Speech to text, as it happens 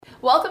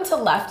Welcome to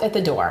Left at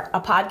the Door,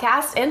 a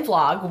podcast and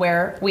vlog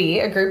where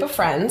we, a group of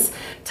friends,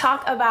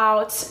 talk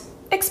about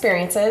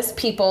experiences,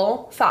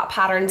 people, thought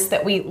patterns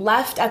that we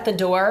left at the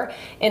door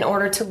in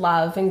order to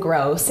love and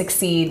grow,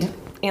 succeed,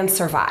 and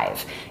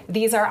survive.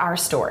 These are our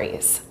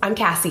stories. I'm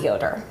Cassie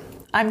Yoder.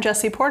 I'm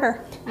Jessie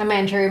Porter. I'm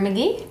Andrew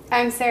McGee.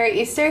 I'm Sarah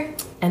Easter.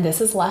 And this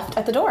is Left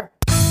at the Door.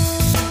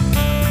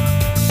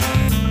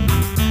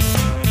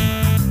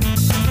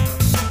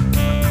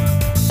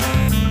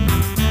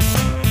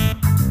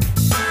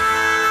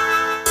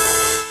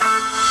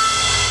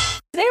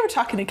 Today we're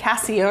talking to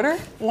Cassie Yoder,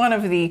 one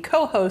of the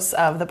co-hosts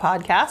of the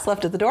podcast,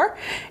 Left at the Door,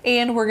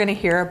 and we're going to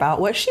hear about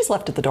what she's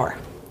left at the door.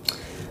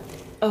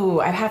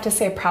 Oh, I have to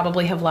say I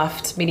probably have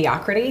left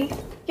mediocrity.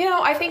 You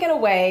know, I think in a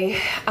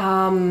way,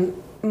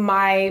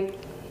 my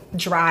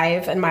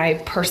drive and my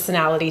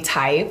personality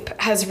type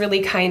has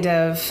really kind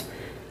of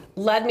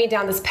led me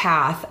down this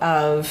path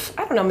of,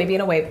 I don't know, maybe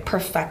in a way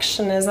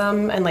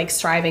perfectionism and like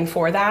striving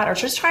for that, or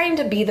just trying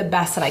to be the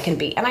best that I can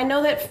be. And I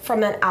know that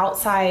from an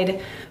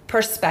outside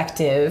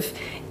perspective,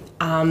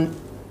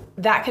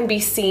 that can be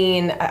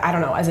seen, I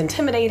don't know, as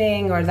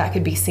intimidating, or that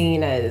could be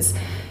seen as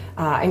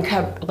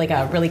like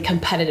a really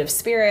competitive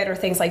spirit or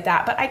things like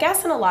that. But I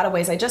guess in a lot of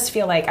ways, I just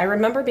feel like I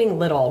remember being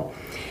little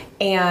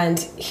and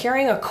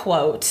hearing a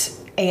quote,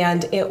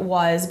 and it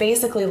was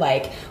basically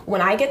like,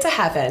 when I get to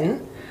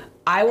heaven,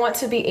 I want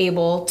to be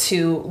able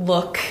to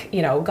look,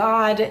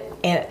 God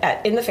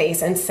in the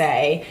face and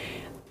say,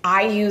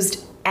 I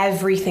used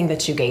everything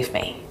that you gave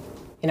me.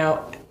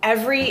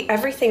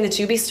 Everything that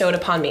you bestowed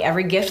upon me,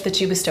 every gift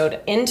that you bestowed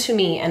into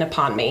me and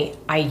upon me,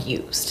 I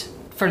used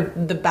for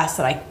the best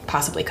that I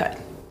possibly could.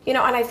 And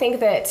I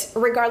think that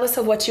regardless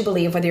of what you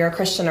believe, whether you're a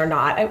Christian or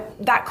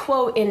not, that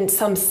quote in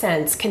some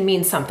sense can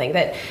mean something.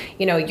 That,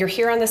 you're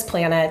here on this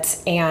planet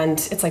and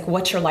it's like,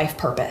 what's your life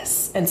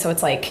purpose? And so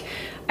it's like,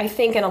 I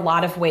think in a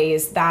lot of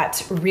ways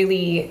that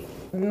really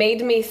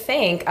made me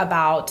think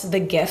about the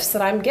gifts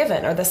that I'm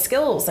given or the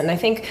skills. And I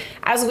think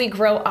as we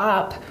grow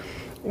up,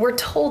 we're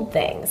told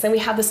things and we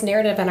have this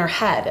narrative in our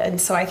head.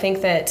 And so I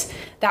think that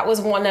that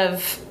was one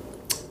of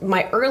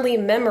my early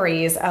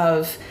memories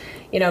of,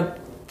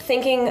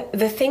 thinking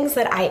the things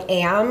that I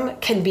am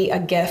can be a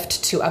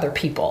gift to other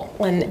people.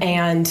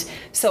 And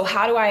so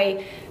how do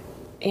I,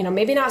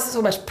 maybe not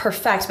so much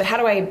perfect, but how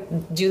do I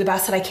do the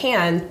best that I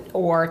can,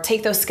 or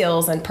take those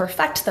skills and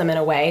perfect them in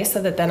a way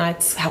so that then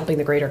it's helping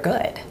the greater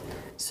good?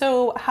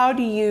 So how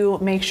do you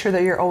make sure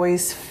that you're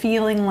always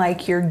feeling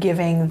like you're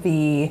giving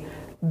the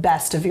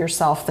best of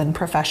yourself then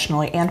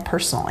professionally and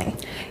personally?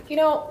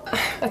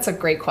 That's a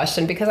great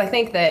question, because I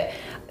think that,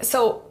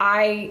 so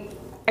I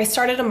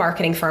started a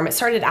marketing firm. It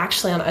started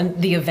actually on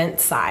the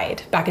event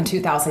side back in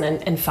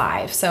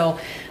 2005. So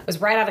I was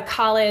right out of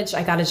college.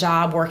 I got a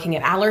job working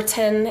at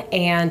Allerton,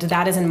 and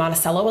that is in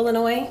Monticello,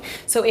 Illinois.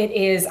 So it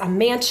is a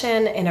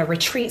mansion and a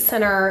retreat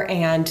center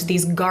and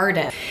these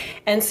gardens.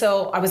 And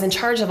so I was in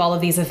charge of all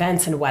of these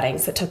events and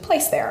weddings that took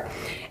place there.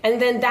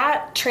 And then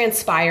that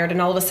transpired,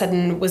 and all of a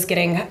sudden was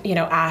getting,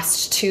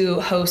 asked to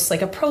host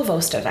like a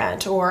provost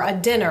event or a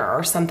dinner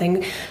or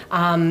something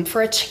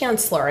for a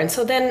chancellor. And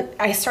so then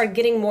I started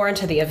getting more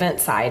into the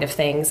event side of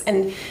things.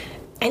 And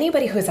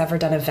anybody who has ever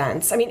done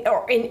events,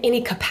 or in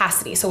any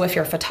capacity. So if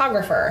you're a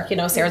photographer,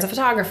 Sarah's a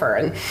photographer.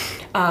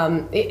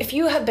 And if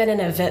you have been in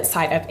an event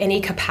side of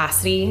any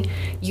capacity,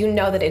 you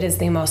know that it is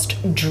the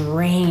most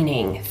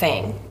draining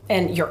thing.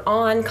 And you're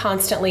on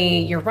constantly,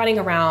 you're running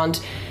around.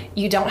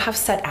 You don't have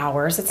set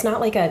hours. It's not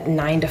like a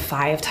 9 to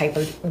 5 type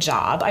of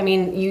job.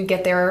 You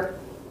get there,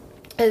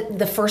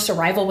 the first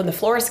arrival when the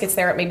florist gets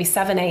there at maybe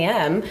 7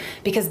 a.m.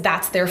 because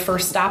that's their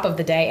first stop of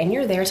the day, and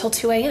you're there till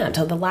 2 a.m.,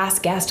 till the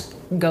last guest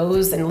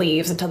goes and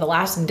leaves, until the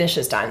last dish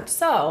is done.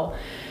 So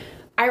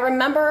I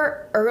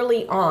remember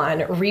early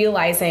on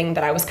realizing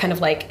that I was kind of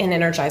like an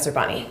Energizer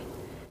bunny,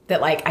 that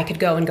like I could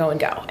go and go and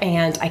go.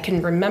 And I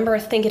can remember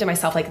thinking to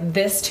myself, like,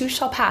 this too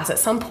shall pass. At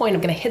some point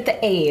I'm going to hit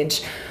the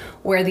age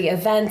where the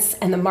events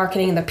and the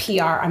marketing and the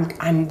PR,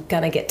 I'm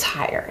going to get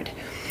tired.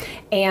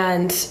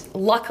 And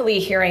luckily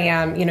here I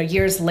am,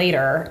 years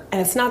later,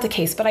 and it's not the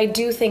case, but I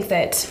do think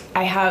that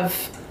I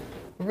have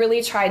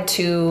really tried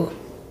to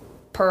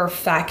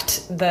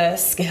perfect the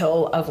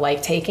skill of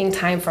like taking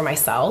time for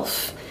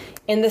myself,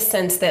 in the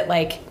sense that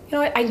like,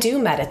 I do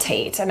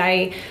meditate,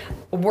 and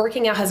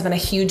working out has been a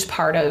huge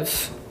part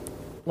of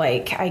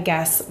like, I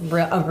guess,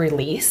 a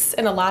release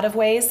in a lot of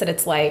ways. That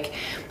it's like,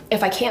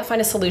 if I can't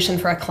find a solution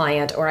for a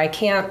client, or I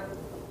can't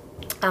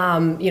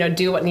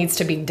do what needs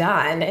to be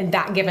done in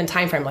that given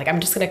time frame, like, I'm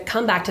just going to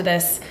come back to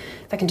this.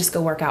 If I can just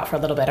go work out for a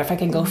little bit, or if I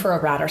can go for a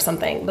run or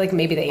something, like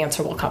maybe the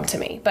answer will come to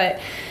me. But,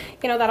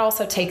 that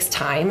also takes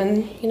time.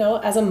 And,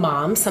 as a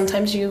mom,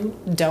 sometimes you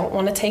don't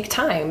want to take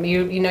time.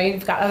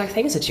 You've got other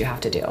things that you have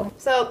to do.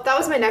 So that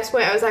was my next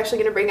point I was actually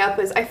going to bring up,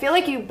 is I feel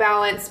like you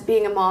balance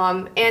being a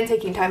mom and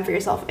taking time for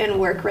yourself and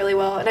work really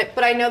well.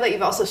 But I know that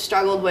you've also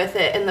struggled with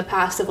it in the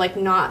past, of like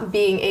not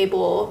being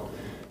able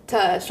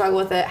to struggle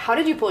with it. How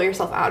did you pull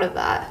yourself out of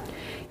that?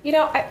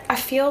 I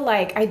feel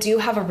like I do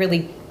have a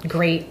really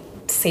great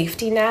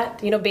safety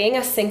net. Being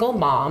a single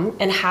mom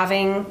and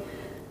having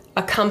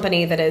a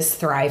company that is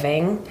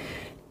thriving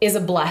is a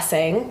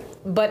blessing,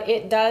 but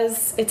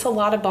it's a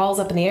lot of balls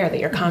up in the air that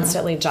you're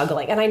constantly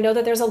juggling. And I know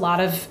that there's a lot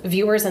of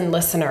viewers and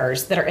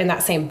listeners that are in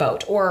that same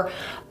boat, or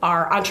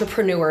are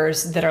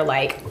entrepreneurs that are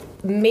like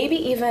maybe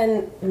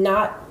even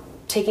not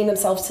taking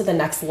themselves to the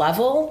next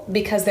level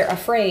because they're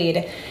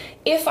afraid,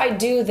 if I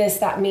do this,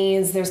 that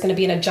means there's going to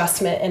be an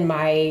adjustment in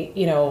my,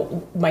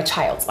 my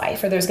child's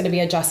life, or there's going to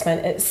be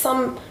adjustment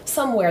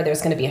somewhere,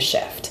 there's going to be a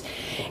shift.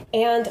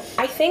 And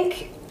I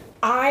think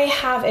I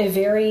have a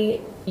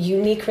very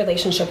unique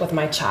relationship with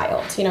my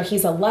child.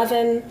 He's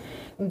 11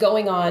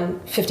 going on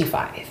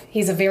 55.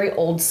 He's a very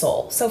old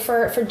soul. So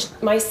for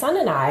my son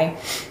and I,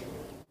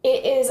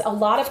 it is a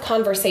lot of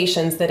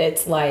conversations that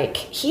it's like,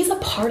 he's a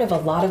part of a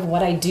lot of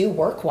what I do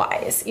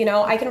work-wise.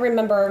 I can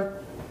remember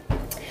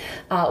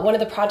one of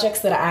the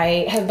projects that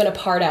I have been a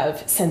part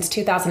of since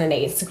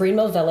 2008. It's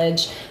Greenmill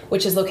Village,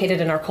 which is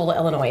located in Arcola,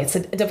 Illinois. It's a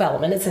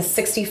development. It's a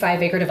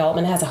 65-acre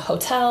development. It has a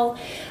hotel.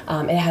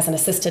 It has an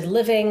assisted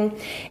living.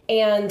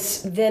 And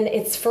then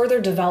it's further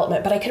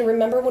development. But I can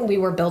remember when we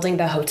were building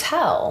the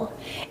hotel,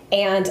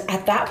 and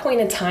at that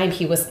point in time,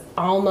 he was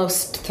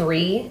almost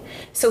 3.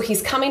 So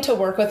he's coming to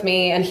work with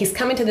me, and he's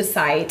coming to the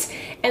site.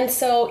 And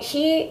so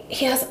he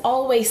has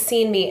always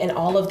seen me in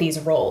all of these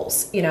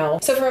roles,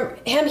 So for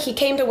him, he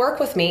came to work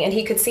with me, and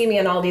he could see me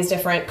in all these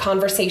different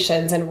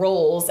conversations and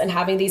roles and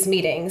having these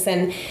meetings.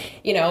 And,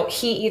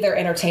 he either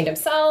entertained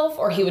himself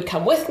or he would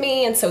come with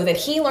me. And so that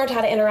he learned how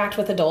to interact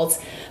with adults.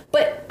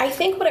 But I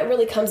think what it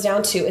really comes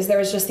down to is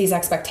there's just these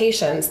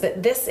expectations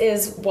that this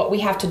is what we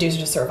have to do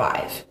to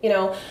survive.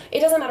 It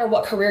doesn't matter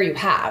what career you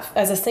have.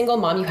 As a single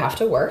mom, you have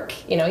to work,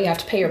 you have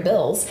to pay your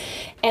bills.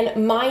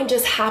 And mine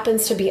just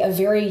happens to be a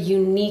very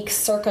unique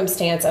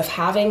circumstance of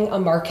having a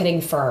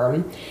marketing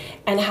firm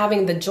and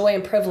having the joy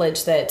and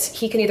privilege that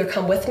he can either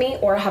come with me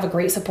or have a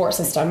great support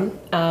system.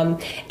 And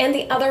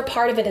the other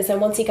part of it is that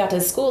once he got to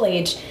school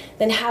age,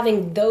 then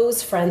having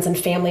those friends and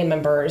family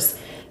members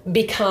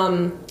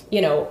become,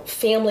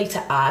 family to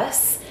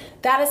us.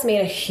 That has made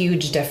a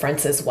huge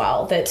difference as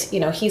well. That,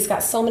 he's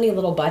got so many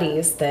little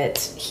buddies that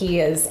he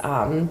is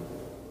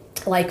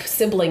like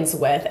siblings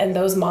with, and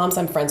those moms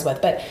I'm friends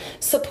with. But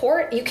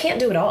support, you can't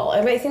do it all.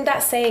 I think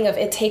that saying of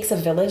it takes a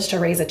village to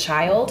raise a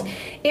child,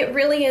 it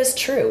really is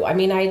true.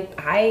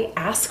 I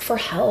ask for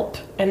help,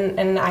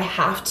 and I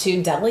have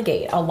to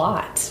delegate a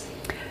lot.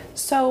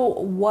 So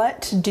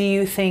what do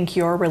you think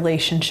your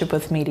relationship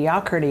with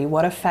mediocrity,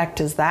 what effect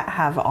does that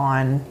have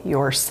on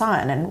your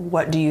son? And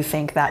what do you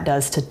think that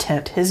does to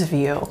tint his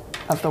view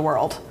of the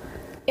world?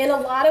 In a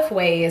lot of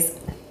ways,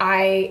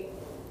 I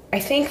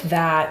think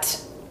that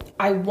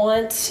I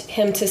want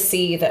him to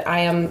see that I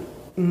am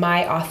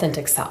my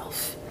authentic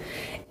self.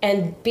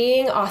 And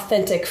being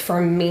authentic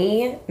for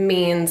me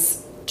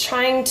means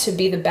trying to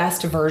be the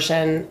best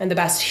version and the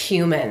best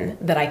human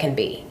that I can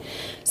be.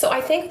 So I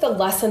think the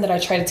lesson that I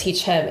try to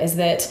teach him is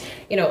that,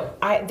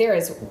 there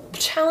is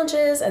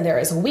challenges and there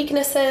is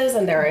weaknesses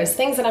and there is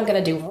things that I'm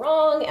going to do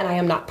wrong, and I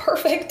am not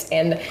perfect.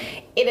 And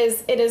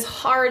it is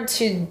hard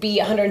to be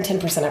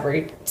 110%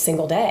 every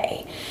single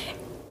day.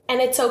 And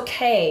it's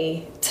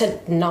okay to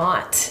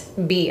not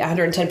be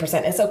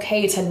 110%. It's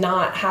okay to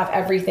not have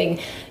everything,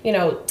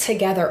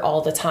 together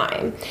all the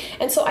time.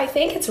 And so I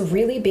think it's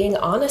really being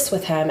honest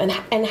with him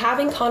and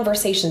having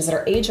conversations that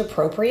are age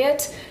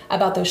appropriate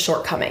about those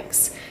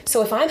shortcomings.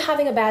 So if I'm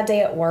having a bad day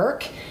at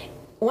work,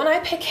 when I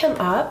pick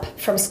him up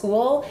from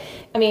school,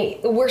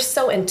 we're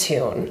so in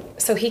tune.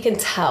 So he can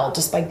tell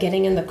just by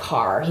getting in the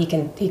car, he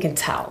can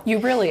tell. You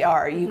really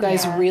are. You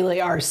guys really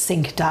are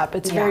synced up.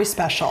 It's very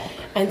special.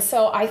 And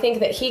so I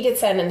think that he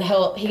gets in and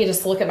he can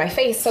just look at my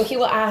face. So he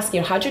will ask,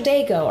 how'd your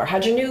day go? Or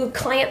how'd your new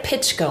client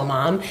pitch go,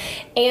 Mom?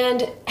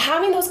 And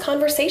having those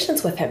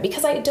conversations with him,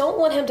 because I don't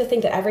want him to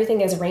think that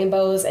everything is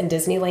rainbows and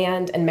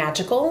Disneyland and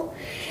magical.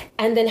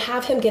 And then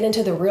have him get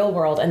into the real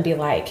world and be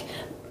like,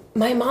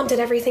 my mom did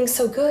everything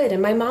so good,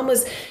 and my mom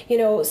was,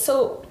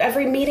 so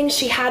every meeting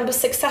she had was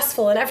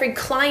successful, and every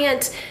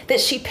client that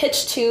she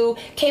pitched to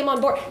came on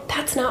board.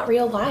 That's not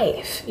real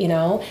life,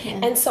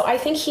 And so I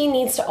think he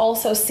needs to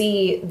also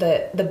see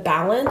the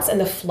balance and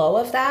the flow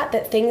of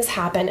that things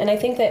happen. And I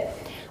think that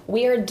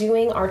we are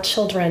doing our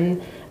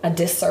children a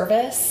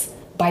disservice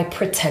by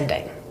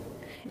pretending.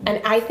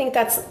 And I think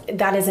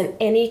that is in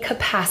any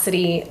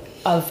capacity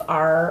of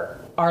our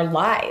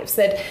lives,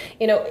 that,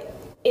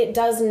 it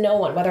does no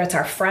one, whether it's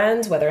our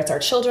friends, whether it's our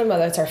children,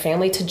 whether it's our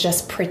family, to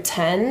just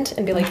pretend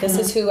and be like, this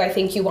is who I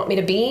think you want me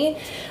to be,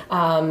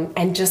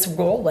 and just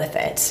roll with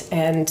it.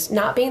 And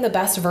not being the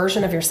best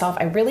version of yourself,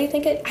 I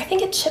think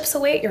it chips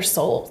away at your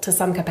soul to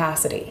some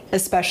capacity.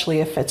 Especially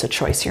if it's a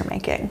choice you're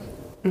making,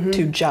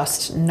 to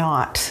just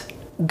not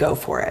go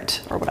for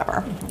it or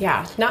whatever.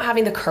 Yeah, not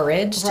having the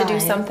courage to do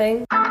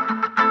something.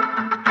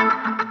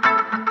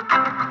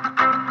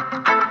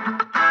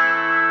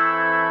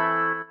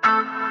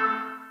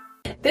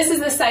 This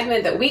is the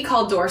segment that we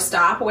call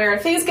doorstop, where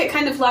things get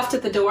kind of left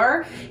at the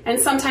door, and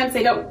sometimes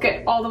they don't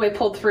get all the way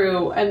pulled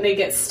through and they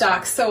get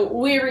stuck. So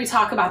we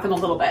talk about them a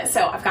little bit.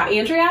 So I've got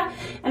Andrea,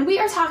 and we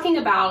are talking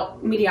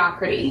about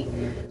mediocrity.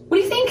 What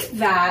do you think think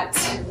that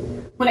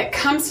when it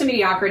comes to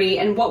mediocrity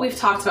and what we've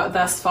talked about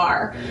thus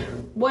far,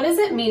 what does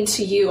it mean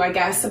to you, I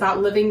guess, about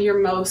living your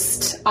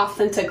most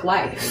authentic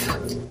life?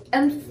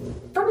 And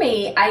for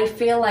me, I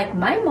feel like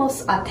my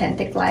most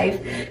authentic life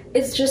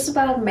is just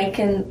about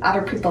making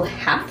other people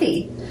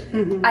happy.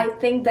 I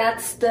think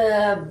that's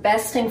the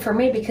best thing for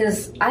me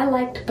because I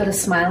like to put a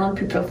smile on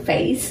people's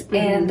face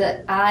and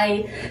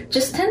I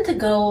just tend to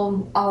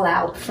go all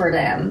out for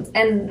them.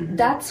 And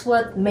that's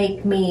what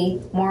makes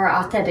me more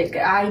authentic.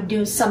 I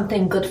do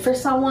something good for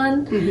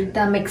someone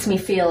that makes me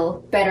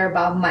feel better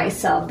about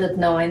myself, that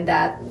knowing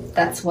that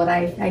that's what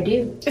I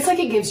do. It's like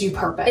it gives you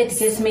purpose. It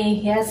gives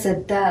me, yes,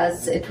 it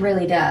does. It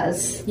really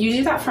does. You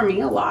do that for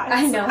me a lot.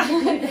 I know.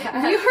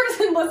 Viewers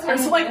and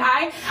listeners, like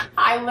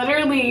I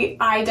literally,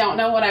 I don't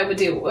know what I would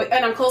do.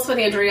 And I'm close with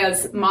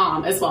Andrea's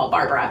mom as well,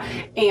 Barbara.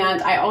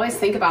 And I always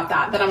think about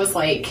that I was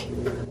like,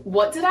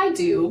 what did I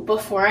do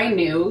before I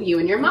knew you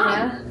and your mom?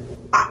 Yeah.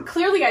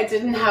 Clearly I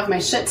didn't have my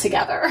shit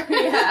together.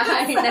 Yeah,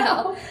 I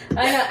know.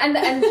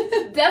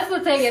 And that's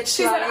the thing. It's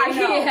she said,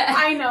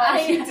 I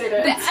know, you did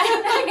it.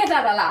 I get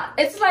that a lot.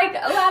 It's like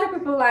a lot of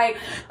people like,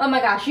 oh my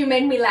gosh, you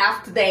made me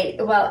laugh today.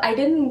 Well,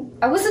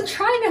 I wasn't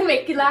trying to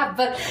make you laugh,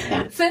 but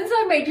since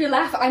I made you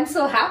laugh, I'm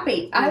so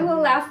happy. I will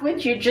laugh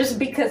with you just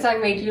because I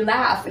made you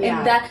laugh. Yeah.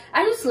 And that,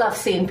 I just love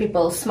seeing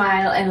people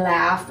smile and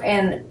laugh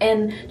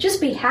and just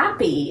be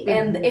happy.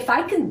 And if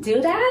I can do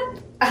that,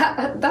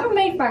 that'll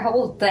make my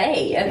whole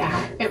day.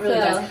 Yeah, it really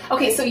does.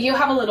 Okay, so you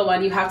have a little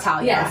one, you have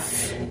Talia.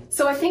 Yes.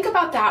 So I think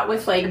about that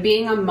with like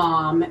being a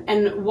mom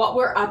and what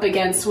we're up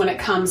against when it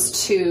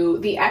comes to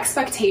the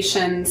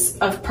expectations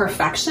of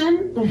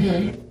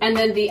perfection and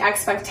then the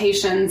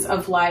expectations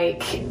of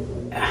like,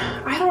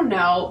 I don't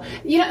know,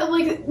 you know,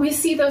 like we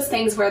see those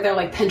things where they're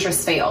like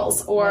Pinterest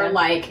fails or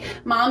like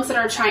moms that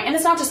are trying, and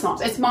it's not just moms,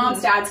 it's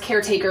moms, dads,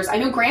 caretakers. I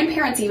know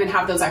grandparents even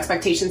have those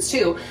expectations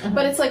too,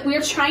 but it's like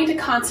we're trying to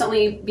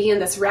constantly be in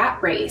this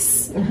rat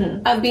race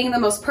of being the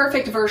most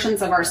perfect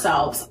versions of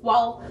ourselves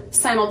while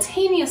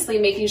simultaneously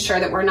making sure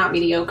that we're not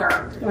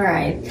mediocre.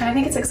 Right. And I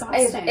think it's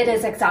exhausting. It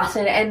is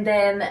exhausting. And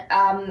then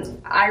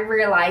I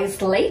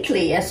realized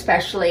lately,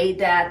 especially,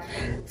 that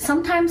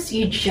sometimes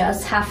you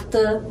just have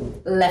to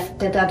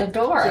lift it at the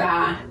door.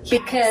 Yeah.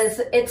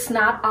 Because it's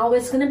not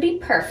always going to be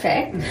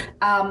perfect.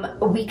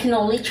 We can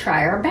only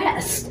try our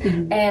best.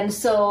 And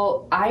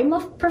so I'm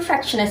a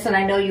perfectionist, and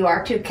I know you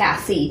are too,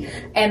 Cassie.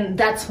 And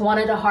that's one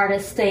of the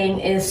hardest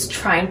things is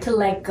trying to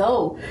let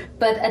go.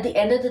 But at the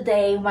end of the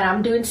day, when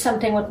I'm doing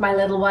something with my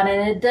little one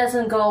and it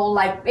doesn't go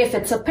like, if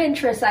it's a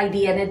Pinterest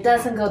idea and it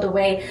doesn't go the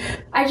way,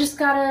 I just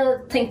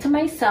gotta think to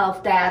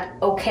myself that,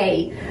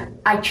 okay,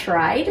 I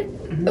tried,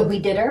 we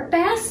did our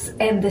best,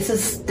 and this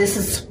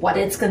is what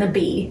it's gonna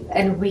be,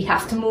 and we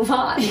have to move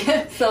on.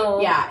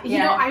 So you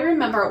know, I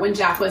remember when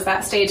Jack was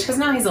that stage, because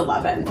now he's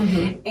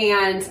 11,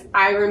 and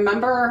I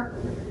remember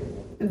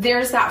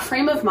there's that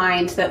frame of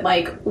mind that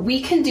like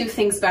we can do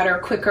things better,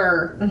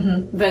 quicker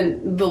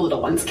than the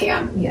little ones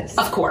can. Yes.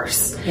 Of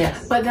course.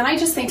 Yes. But then I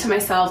just think to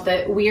myself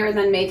that we are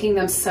then making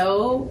them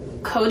so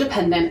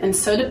codependent and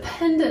so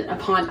dependent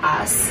upon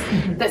us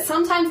that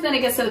sometimes then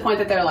it gets to the point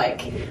that they're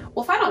like,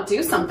 well, if I don't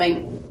do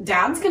something,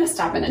 dad's going to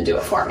step in and do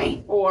it for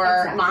me,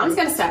 or mom's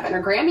going to step in,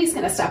 or Grammy's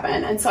going to step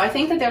in. And so I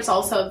think that there's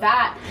also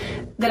that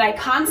I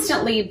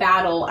constantly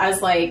battle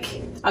as like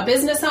a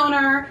business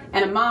owner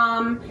and a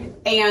mom,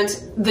 and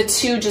the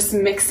two just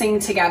mixing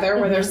together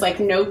where there's like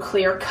no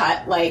clear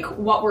cut, like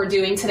what we're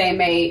doing today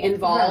may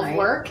involve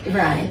work.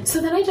 Right.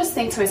 So then I just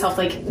think to myself,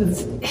 like,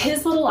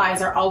 his little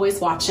eyes are always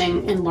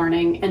watching and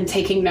learning and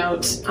taking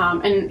note.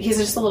 And he's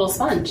just a little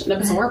sponge and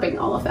absorbing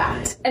all of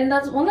that. And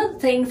that's one of the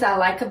things I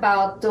like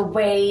about the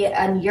way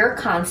and your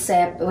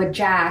concept with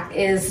Jack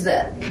is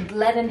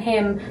letting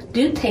him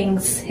do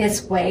things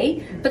his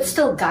way, but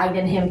still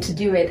guiding him to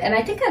do it. And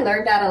I think I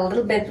learned that a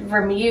little bit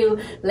from you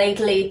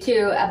lately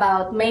too,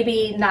 about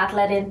maybe not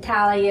letting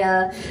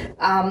Talia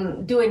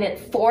doing it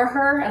for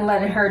her and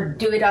letting her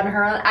do it on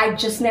her own.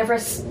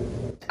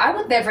 I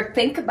would never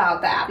think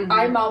about that.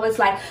 I'm always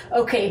like,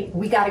 okay,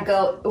 we gotta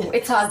go.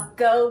 It's a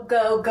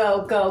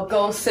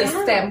go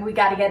system. Yeah. We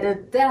gotta get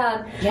it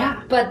done.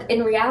 Yeah. But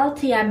in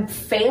reality, I'm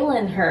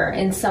failing her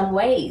in some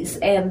ways.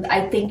 And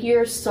I think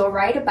you're so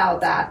right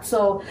about that.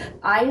 So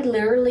I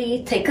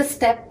literally take a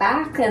step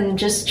back and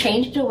just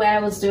change the way I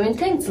was doing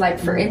things. Like,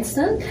 for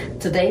instance,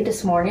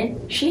 this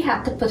morning, she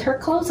had to put her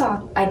clothes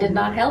on. I did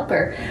not help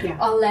her. Yeah.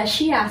 Unless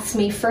she asked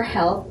me for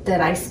help,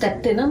 that I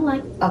stepped in and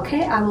like,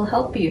 okay, I will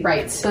help you.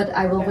 Right. But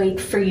I will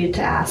wait for you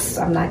to ask.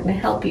 I'm not going to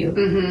help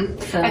you.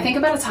 So. I think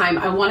about a time,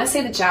 I want to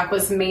say that Jack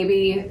was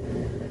maybe,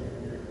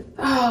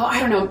 I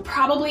don't know,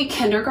 probably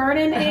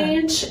kindergarten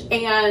age,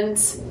 and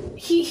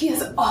he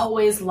has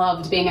always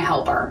loved being a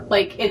helper.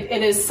 Like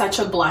it is such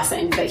a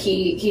blessing that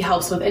he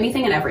helps with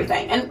anything and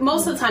everything. And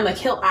most of the time, like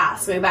he'll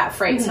ask like that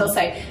phrase, he'll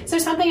say, is there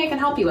something I can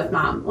help you with,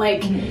 Mom?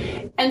 Like,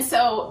 and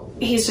so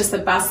he's just the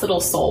best little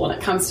soul when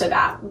it comes to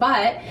that.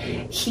 But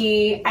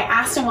I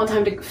asked him one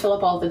time to fill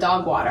up all the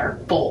dog water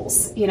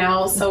bowls, you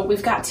know? So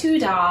we've got 2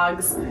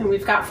 dogs and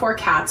we've got 4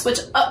 cats, which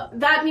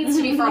that needs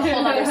to be for a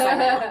whole other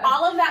segment.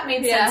 All of that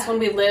made sense when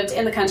we lived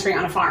in the country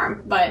on a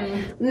farm, but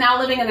now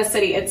living in the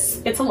city,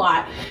 it's a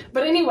lot.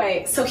 But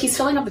anyway, so he's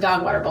filling up the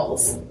dog water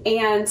bowls,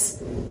 and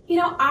you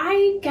know,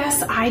 I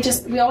guess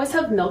we always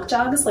have milk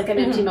jugs, like an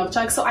empty milk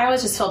jug, so I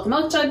always just fill up the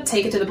milk jug,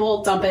 take it to the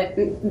bowl, dump it,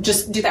 and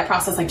just do that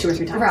process like 2 or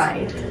 3 times.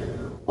 Right.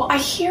 Well, I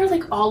hear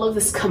like all of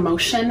this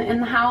commotion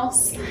in the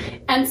house,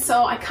 and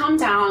so I come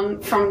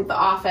down from the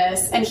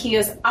office, and he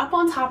is up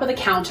on top of the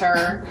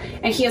counter,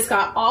 and he has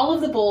got all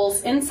of the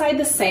bowls inside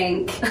the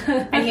sink,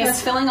 and he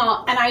is filling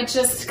all, and I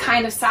just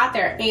kind of sat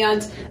there,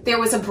 and there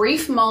was a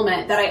brief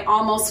moment that I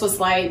almost was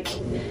like,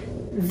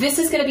 this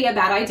is going to be a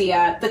bad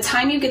idea. The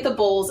time you get the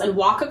bowls and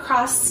walk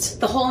across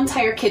the whole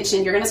entire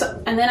kitchen, you're going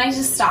to, and then I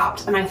just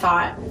stopped, and I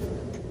thought,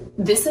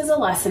 this is a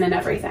lesson in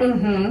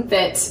everything,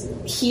 that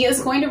he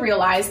is going to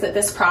realize that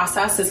this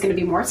process is going to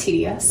be more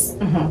tedious.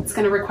 It's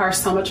going to require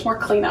so much more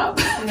cleanup.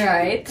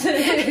 Right. Because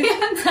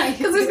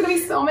there's going to be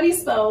so many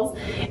spills.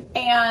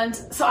 And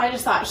so I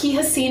just thought, he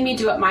has seen me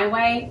do it my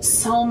way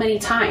so many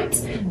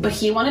times, but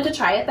he wanted to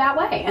try it that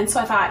way. And so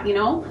I thought, you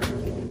know,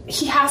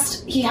 he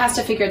has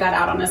to figure that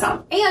out on his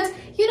own. And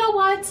you know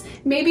what?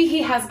 Maybe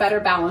he has better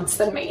balance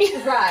than me.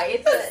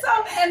 Right.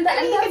 And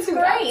that's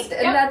great.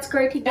 And that's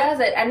great he does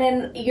it. And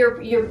then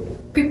you're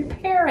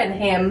preparing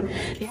him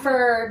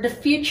for the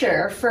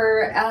future,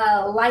 for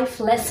a life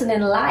lesson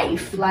in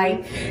life.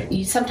 Like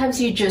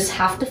sometimes you just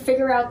have to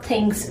figure out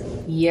things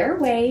your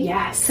way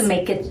to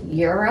make it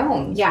your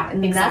own. Yeah,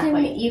 and exactly.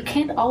 Nothing you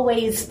can't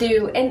always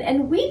do.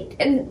 And we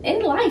in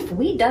life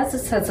we does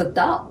this as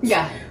adults.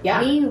 Yeah.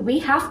 We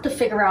have to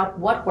figure out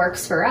what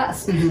works for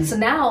us. So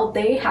now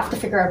they have to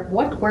figure out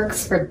what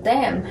works for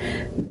them.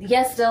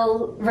 Yes,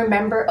 they'll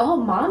remember, oh,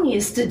 Mom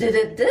used to do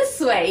it this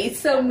way,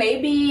 so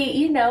maybe,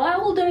 you know, I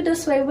will do it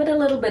this way with a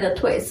little bit of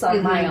twist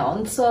on my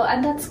own. So,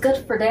 and that's good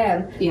for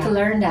them to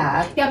learn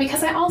that. Yeah,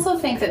 because I also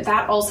think that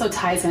also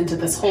ties into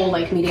this whole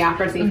like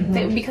mediocrity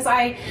thing, because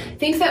I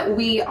think that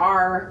we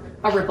are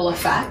a ripple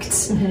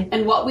effect,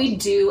 and what we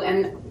do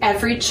and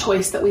every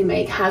choice that we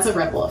make has a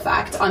ripple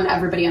effect on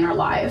everybody in our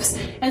lives.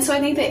 And so I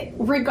think that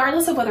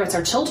regardless of whether it's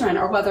our children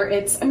or whether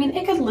it's, I mean,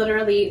 it could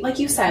literally, like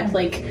you said,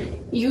 like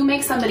you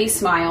make somebody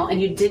smile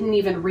and you didn't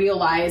even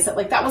realize that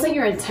like that wasn't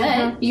your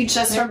intent. You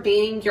just are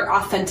being your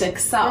authentic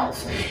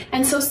self.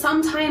 And so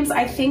sometimes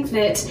I think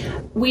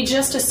that we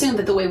just assume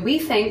that the way we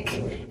think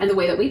and the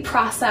way that we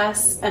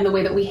process and the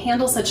way that we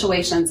handle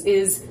situations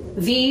is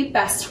the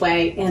best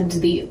way and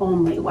the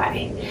only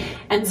way.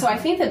 And so I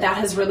think that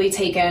has really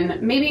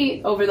taken,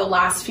 maybe over the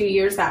last few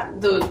years,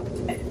 that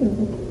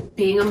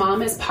being a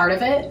mom is part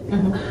of it.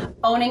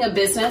 Owning a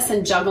business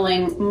and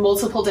juggling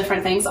multiple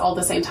different things all at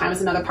the same time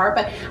is another part.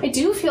 But I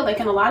do feel like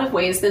in a lot of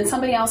ways, then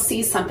somebody else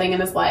sees something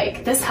and is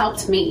like, this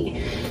helped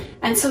me.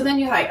 And so then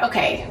you're like,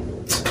 okay,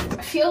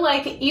 I feel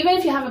like even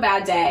if you have a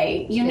bad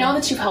day, you know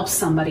that you've helped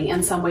somebody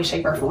in some way,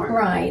 shape, or form.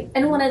 Right.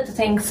 And one of the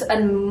things,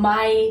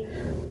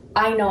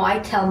 I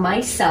tell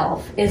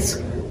myself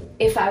is,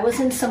 if I was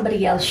in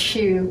somebody else's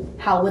shoe,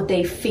 how would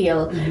they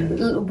feel?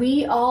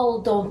 We all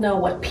don't know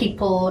what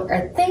people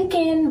are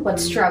thinking, what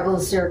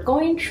struggles they're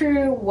going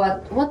through,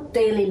 what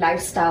daily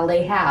lifestyle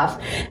they have.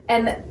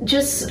 And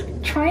just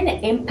trying to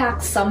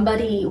impact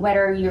somebody,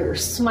 whether you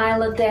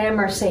smile at them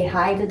or say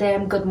hi to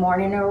them, good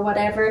morning or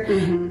whatever,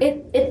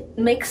 it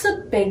makes a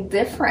big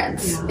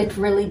difference. It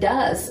really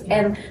does.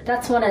 And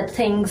that's one of the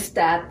things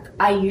that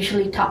I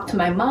usually talk to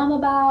my mom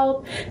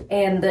about,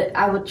 and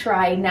I would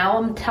try. Now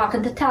I'm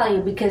talking to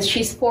Talia because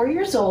she's 4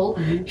 years old.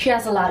 She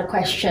has a lot of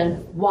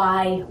questions.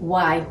 Why?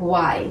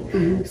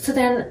 So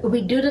then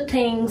we do the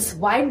things.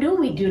 Why do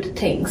we do the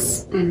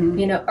things?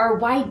 You know, or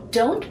why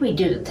don't we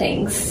do the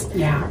things?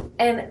 Yeah.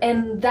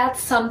 And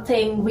that's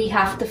something we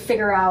have to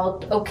figure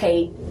out.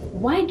 Okay,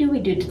 why do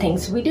we do the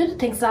things? We do the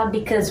things not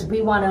because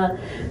we want to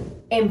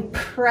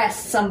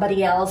impress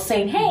somebody else,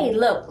 saying, hey,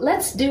 look,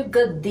 let's do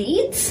good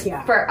deeds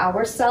for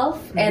ourselves.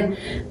 And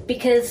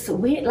because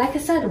we, like I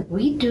said,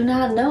 we do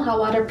not know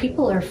how other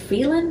people are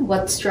feeling,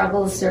 what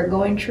struggles they're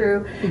going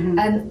through,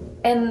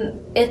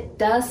 and it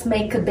does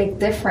make a big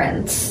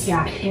difference.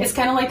 It's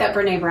kind of like that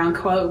Brene Brown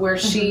quote where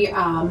she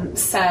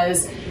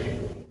says,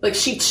 like,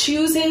 she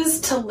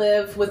chooses to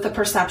live with the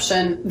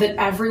perception that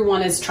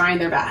everyone is trying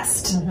their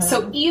best.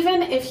 So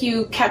even if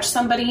you catch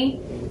somebody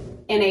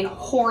in a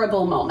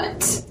horrible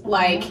moment,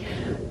 like,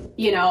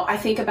 you know, I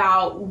think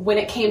about when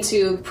it came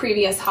to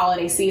previous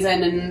holiday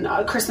season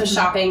and Christmas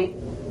shopping,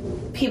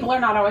 people are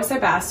not always their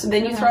best.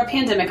 Then you throw a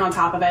pandemic on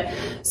top of it.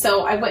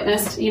 So I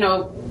witnessed, you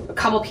know, a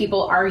couple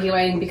people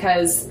arguing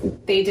because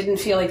they didn't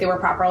feel like they were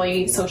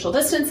properly social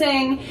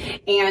distancing,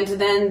 and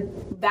then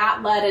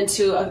that led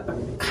into a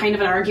kind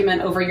of an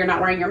argument over you're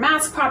not wearing your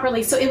mask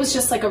properly. So it was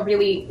just like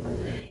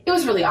it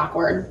was really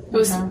awkward. It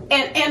was, and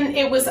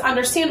it was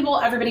understandable.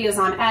 Everybody is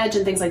on edge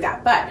and things like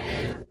that. But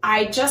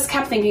I just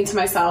kept thinking to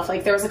myself,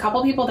 like, there was a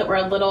couple people that were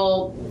a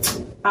little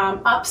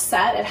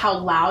upset at how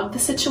loud the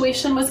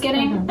situation was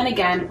getting. And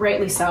again,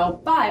 rightly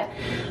so. But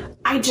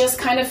I just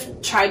kind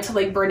of tried to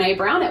like Brene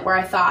Brown it, where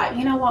I thought,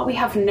 you know what, we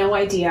have no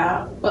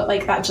idea what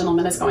like that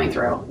gentleman is going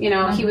through. You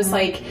know, he was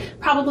like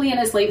probably in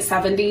his late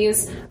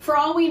 70s. For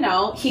all we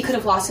know, he could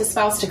have lost his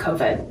spouse to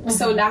COVID.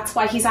 So that's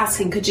why he's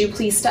asking, could you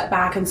please step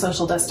back and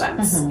social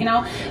distance? You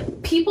know,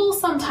 people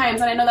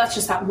sometimes, and I know that's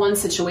just that one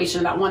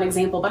situation, that one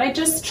example, but I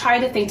just try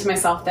to think to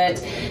myself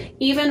that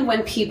even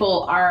when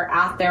people are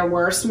at their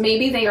worst,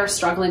 maybe they are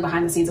struggling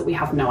behind the scenes that we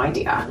have no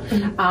idea.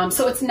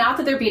 So it's not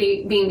that they're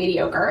being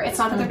mediocre. It's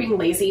not that they're being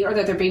lazy or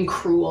that they're being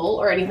cruel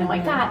or anything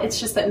like that. It's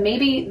just that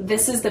maybe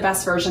this is the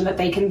best version that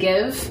they can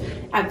give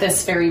at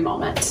this very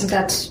moment.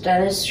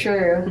 That is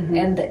true.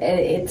 And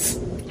it's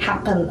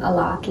happened a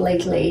lot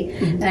lately.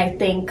 And I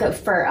think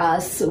for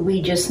us,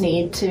 we just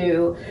need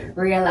to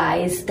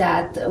realize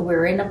that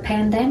we're in a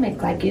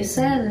pandemic, like you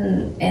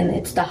said, and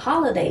it's the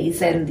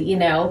holidays. And, you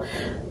know,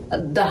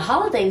 the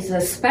holidays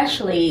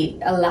especially,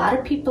 a lot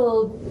of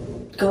people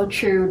go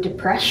through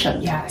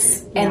depression.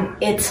 Yes. And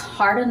it's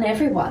hard on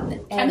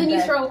everyone. And then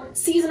you throw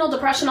seasonal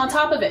depression on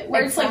top of it,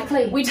 where it's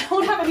like, we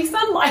don't have any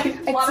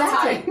sunlight a lot of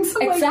times. So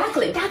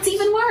like, that's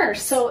even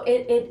worse. So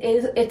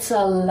it's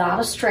a lot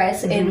of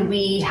stress, and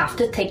we have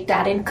to take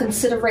that in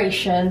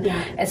consideration.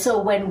 And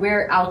so when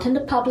we're out in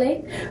the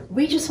public,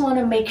 we just want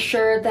to make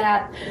sure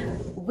that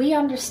we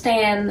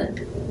understand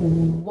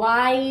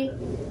why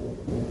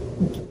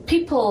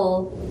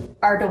people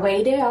are the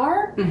way they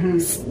are,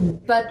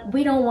 but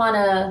we don't want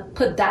to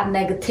put that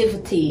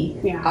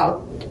negativity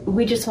out.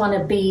 We just want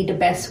to be the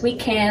best we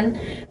can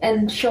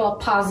and show a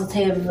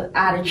positive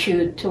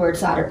attitude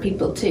towards other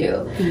people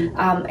too.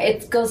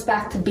 It goes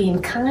back to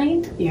being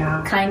kind,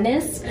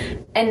 kindness.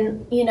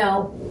 And, you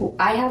know,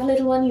 I have a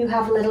little one, you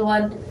have a little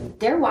one.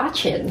 They're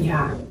watching.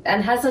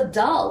 And as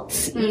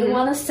adults, you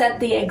want to set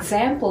the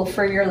example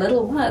for your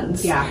little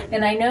ones.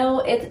 And I know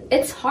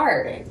it's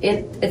hard.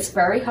 It's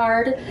very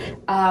hard.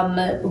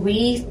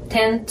 We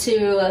tend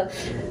to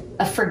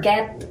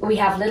forget we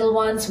have little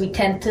ones. We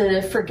tend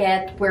to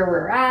forget where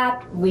we're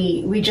at.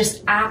 We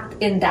just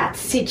act in that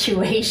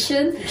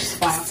situation.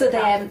 So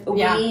then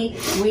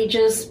we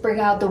just bring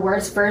out the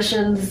worst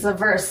versions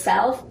of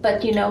ourselves.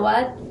 But you know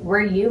what?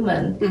 We're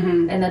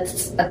human. And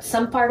it's at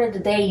some part of the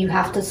day you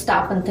have to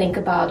stop and think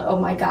about, oh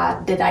my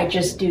God, did I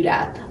just do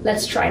that?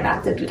 Let's try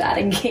not to do that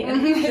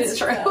again. It's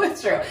true.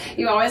 It's true.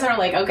 You always are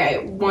like,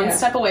 okay, one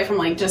step away from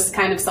like just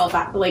kind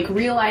of like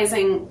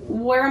realizing,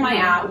 where am I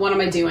at? What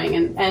am I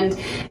doing?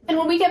 And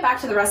when we get back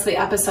to the rest of the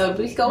episode,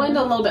 we go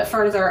into a little bit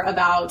further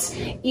about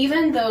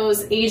even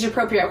those age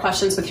appropriate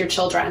questions with your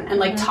children and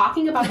like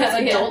talking about those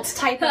adult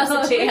type of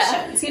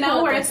situations, you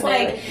know, where it's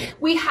like,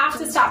 we have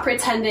to stop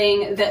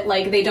pretending that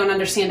like they don't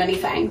understand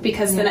anything,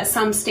 because then at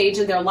some stage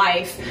in their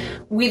life,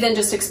 we then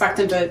just expect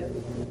them to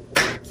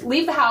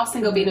leave the house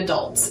and go be an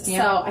adult.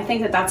 So I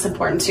think that that's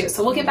important too.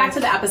 So we'll get back to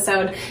the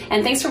episode,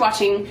 and thanks for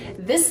watching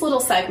this little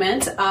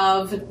segment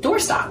of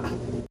Doorstop.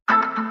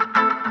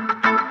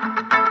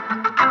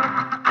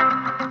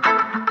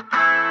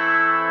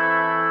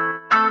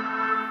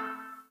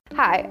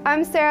 Hi,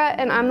 I'm Sarah,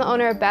 and I'm the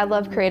owner of Bad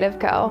Love Creative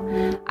Co.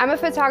 I'm a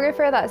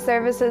photographer that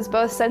services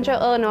both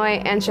Central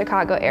Illinois and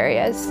Chicago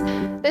areas.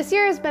 This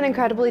year has been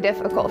incredibly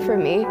difficult for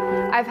me.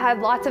 I've had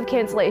lots of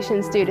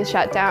cancellations due to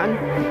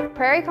shutdown.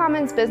 Prairie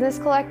Commons Business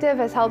Collective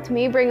has helped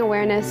me bring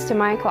awareness to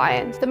my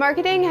clients. The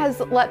marketing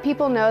has let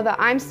people know that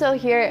I'm still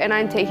here and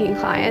I'm taking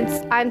clients.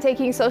 I'm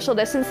taking social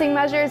distancing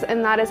measures,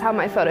 and that is how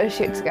my photo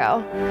shoots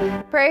go.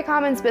 Prairie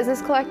Commons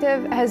Business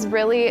Collective has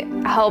really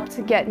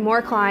helped get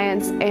more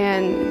clients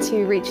and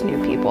to reach new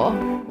people.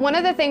 One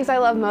of the things I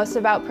love most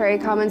about Prairie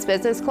Commons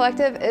Business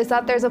Collective is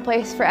that there's a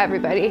place for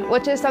everybody,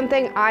 which is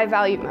something I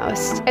value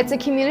most. It's a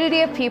community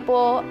of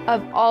people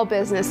of all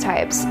business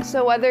types.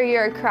 So whether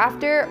you're a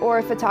crafter or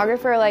a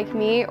photographer like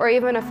me, or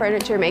even a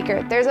furniture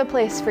maker, there's a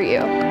place for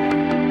you.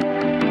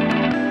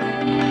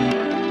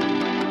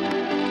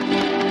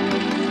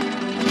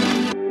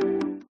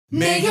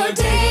 May your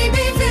day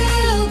be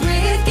filled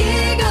with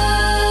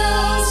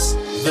giggles.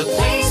 The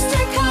place to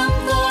come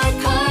for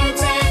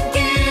cards and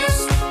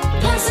gifts,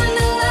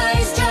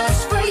 personalized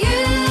just for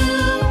you.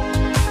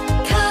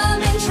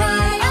 Come and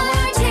try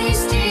our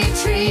tasty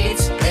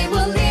treats. They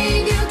will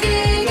leave you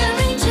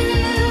giggling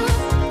too.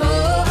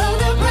 Oh,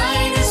 the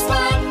brightest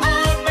spot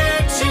on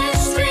Merchant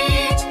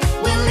Street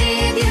will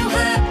leave you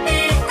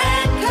happy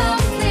and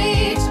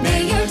complete.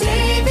 May your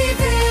day be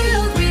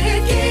filled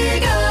with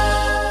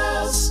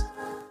giggles.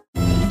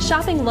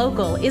 Shopping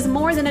local is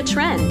more than a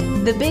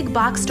trend. The big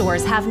box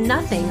stores have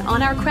nothing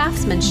on our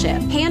craftsmanship,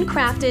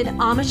 handcrafted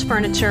Amish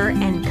furniture,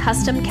 and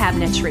custom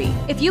cabinetry.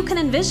 If you can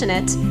envision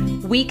it,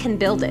 we can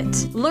build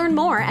it. Learn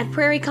more at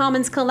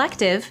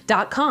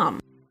prairiecommonscollective.com.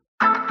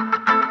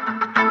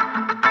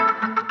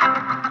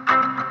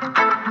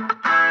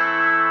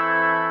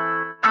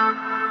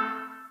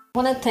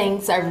 One of the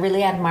things I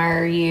really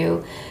admire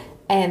you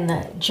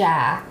and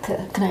Jack,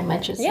 can I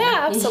mention something?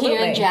 Yeah, absolutely. You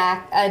and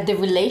Jack, the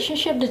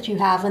relationship that you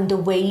have and the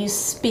way you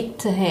speak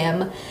to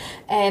him.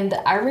 And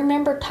I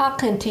remember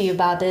talking to you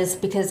about this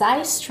because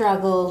I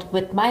struggled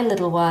with my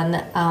little one,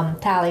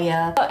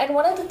 Talia. And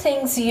one of the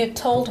things you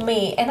told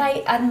me, and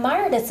I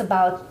admire this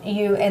about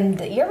you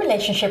and your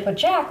relationship with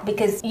Jack,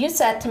 because you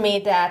said to me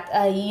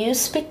that you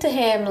speak to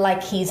him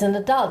like he's an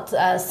adult,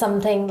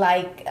 something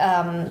like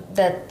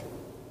that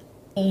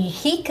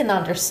he can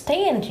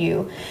understand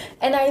you.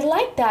 And I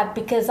like that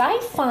because I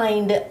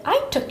find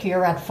I took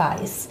your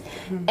advice.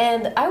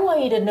 And I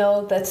want you to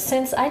know that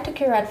since I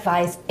took your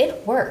advice,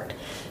 it worked.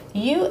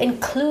 You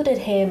included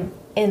him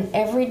in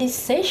every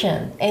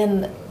decision,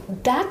 and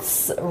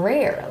that's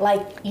rare.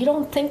 Like, you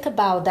don't think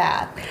about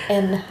that.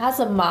 And as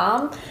a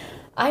mom,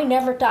 I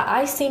never thought,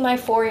 I see my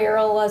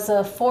 4-year-old as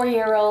a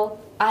 4-year-old.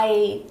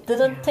 I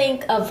didn't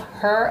think of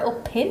her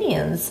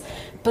opinions.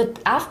 But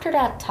after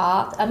that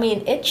talk, I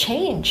mean, it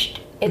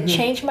changed. It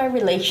changed my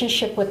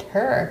relationship with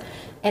her.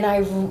 And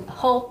I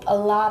hope a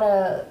lot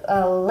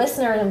of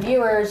listeners and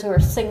viewers who are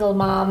single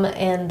mom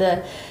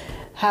and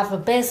have a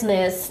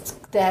business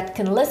that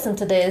can listen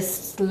to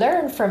this,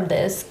 learn from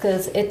this,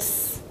 because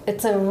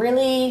it's a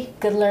really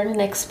good learning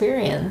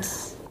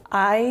experience.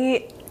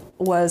 I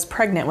was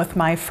pregnant with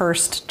my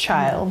first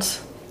child,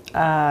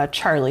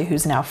 Charlie,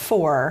 who's now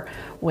 4,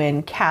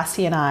 when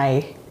Cassie and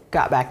I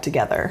got back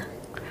together.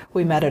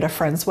 We met at a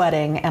friend's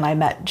wedding, and I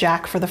met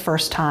Jack for the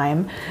first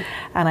time.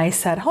 And I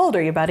said, "How old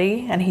are you,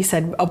 buddy?" And he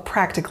said, "Oh,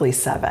 practically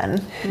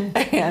 7."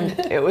 And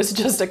it was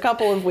just a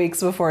couple of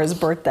weeks before his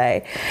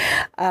birthday.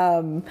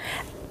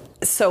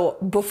 So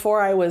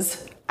before I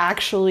was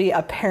actually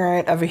a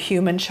parent of a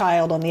human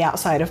child on the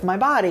outside of my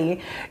body,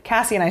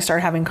 Cassie and I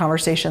started having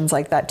conversations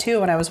like that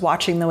too. And I was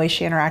watching the way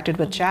she interacted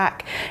with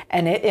Jack,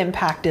 and it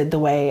impacted the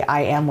way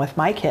I am with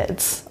my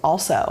kids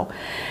also.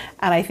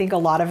 And I think a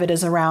lot of it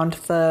is around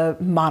the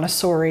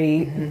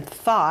Montessori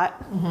thought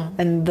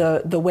and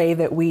the way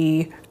that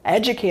we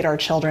educate our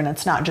children.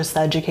 It's not just the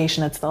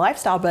education, it's the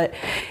lifestyle, but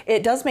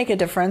it does make a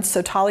difference.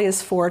 So Talia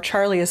is 4,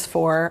 Charlie is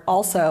 4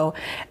 also.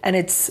 And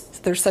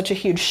there's such a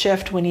huge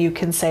shift when you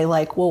can say,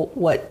 like, well,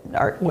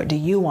 what do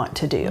you want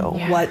to do?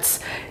 Yeah.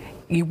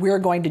 We're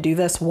going to do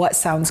this. What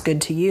sounds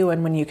good to you?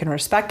 And when you can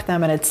respect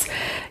them, and it's,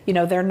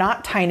 they're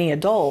not tiny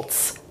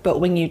adults, but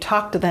when you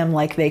talk to them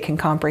like they can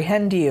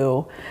comprehend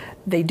you,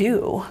 they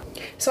do.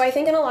 So I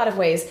think in a lot of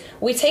ways,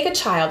 we take a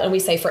child and we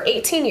say, for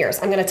 18 years,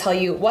 I'm going to tell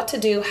you what to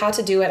do, how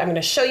to do it. I'm going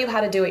to show you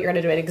how to do it. You're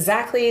going to do it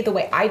exactly the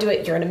way I do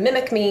it. You're going to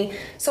mimic me,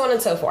 so on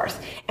and so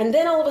forth. And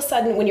then all of a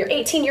sudden, when you're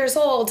 18 years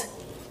old,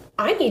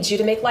 I need you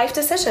to make life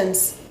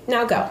decisions.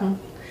 Now go.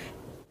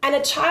 And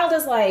a child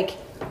is like,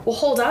 well,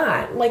 hold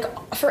on.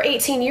 Like, for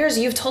 18 years,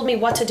 you've told me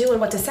what to do and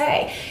what to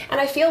say. And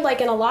I feel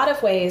like in a lot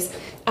of ways,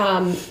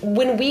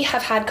 when we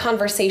have had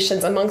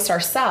conversations amongst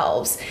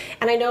ourselves,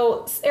 and I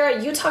know,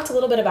 Sarah, you talked a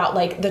little bit about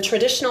like the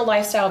traditional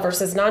lifestyle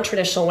versus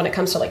non-traditional when it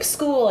comes to like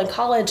school and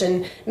college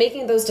and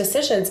making those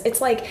decisions.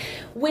 It's like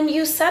when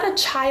you set a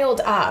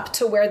child up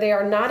to where they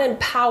are not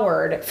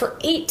empowered for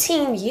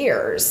 18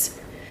 years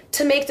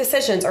to make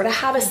decisions or to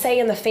have a say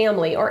in the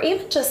family or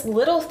even just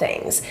little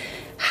things,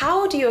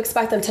 how do you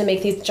expect them to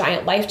make these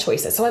giant life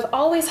choices? So I've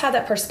always had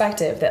that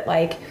perspective that,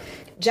 like,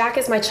 Jack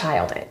is my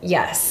child,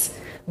 yes,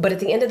 but at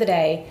the end of the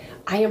day,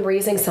 I am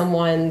raising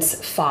someone's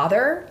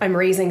father, I'm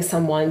raising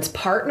someone's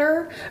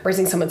partner,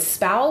 raising someone's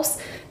spouse,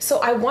 so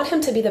I want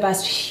him to be the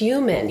best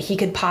human he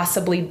could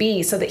possibly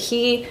be so that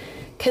he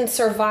can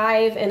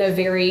survive in a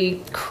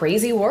very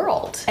crazy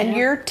world. And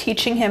you're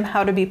teaching him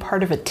how to be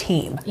part of a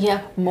team.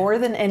 Yeah. More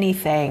than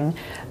anything,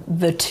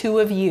 the two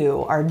of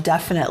you are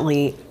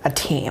definitely a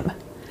team.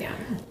 Yeah.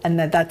 And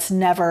that's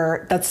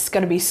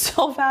going to be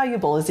so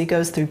valuable as he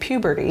goes through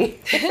puberty.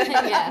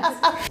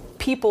 Yes.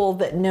 People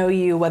that know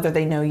you, whether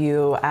they know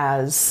you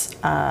as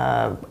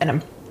an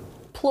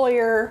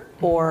employer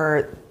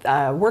or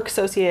a work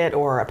associate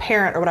or a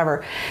parent or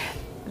whatever,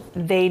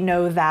 they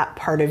know that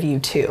part of you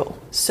too.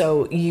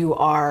 So you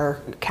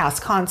are Cass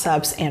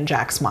Concepts and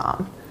Jack's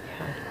mom.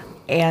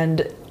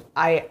 And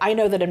I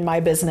know that in my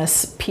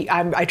business,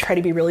 I try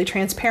to be really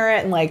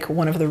transparent, and like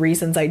one of the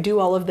reasons I do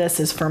all of this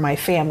is for my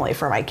family,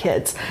 for my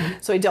kids.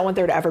 So I don't want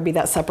there to ever be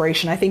that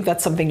separation. I think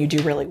that's something you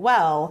do really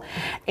well.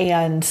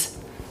 And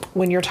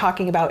when you're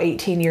talking about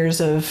 18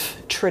 years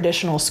of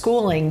traditional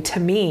schooling, to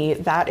me,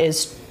 that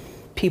is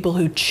people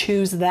who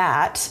choose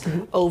that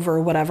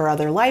over whatever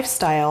other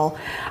lifestyle.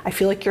 I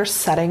feel like you're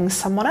setting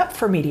someone up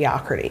for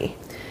mediocrity.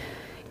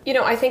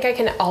 I think I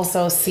can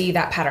also see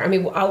that pattern. I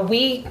mean,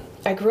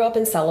 I grew up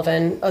in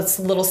Sullivan, a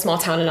little small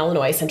town in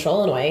Illinois, central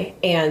Illinois,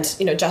 and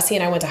Jesse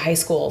and I went to high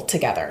school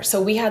together.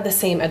 So we had the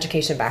same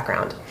education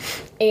background.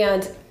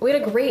 And we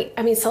had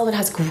Sullivan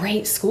has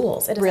great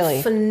schools. It is really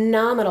a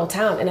phenomenal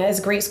town, and it has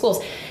great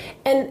schools.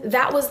 And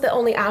that was the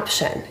only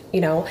option,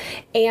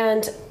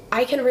 And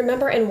I can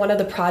remember in one of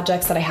the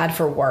projects that I had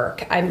for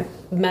work, I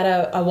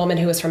met a woman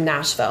who was from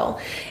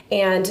Nashville,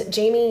 and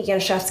Jamie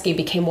Yanishevsky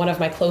became one of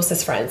my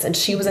closest friends, and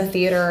she was a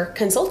theater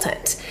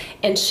consultant,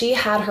 and she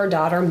had her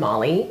daughter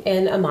Molly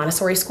in a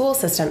Montessori school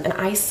system, and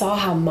I saw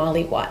how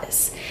Molly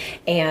was,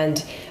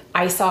 and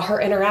I saw her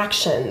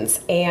interactions,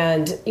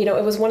 and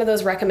it was one of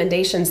those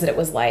recommendations that it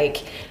was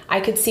like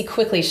I could see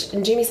quickly,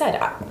 and Jamie said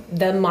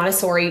the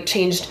Montessori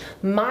changed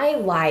my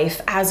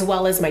life as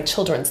well as my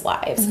children's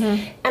lives.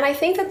 And I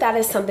think that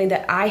is something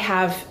that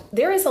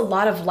there is a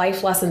lot of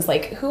life lessons,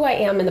 like who I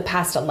am in the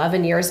past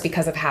 11 years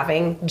because of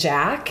having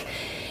Jack.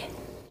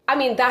 I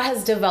mean, that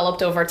has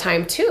developed over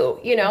time too.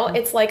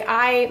 It's like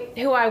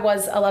who I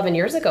was 11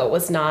 years ago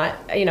was not,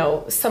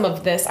 some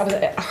of this, I was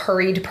a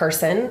hurried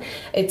person.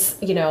 It's,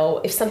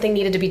 if something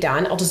needed to be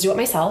done, I'll just do it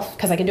myself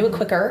because I can do it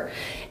quicker.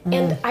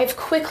 And I've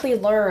quickly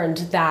learned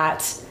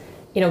that,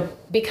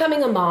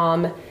 becoming a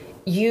mom,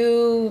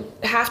 you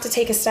have to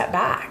take a step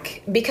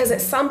back because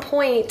at some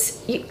point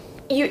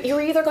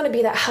you're either going to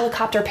be that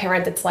helicopter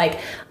parent that's like,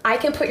 I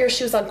can put your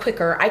shoes on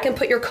quicker, I can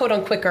put your coat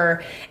on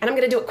quicker, and I'm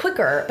going to do it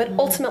quicker. But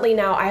ultimately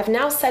now, I have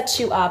now set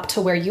you up to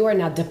where you are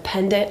now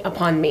dependent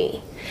upon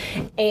me.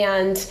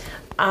 And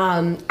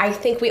I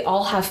think we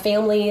all have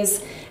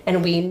families,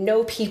 and we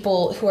know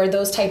people who are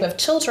those type of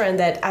children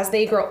that as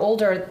they grow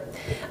older,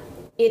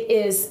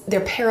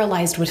 they're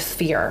paralyzed with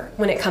fear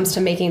when it comes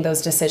to making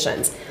those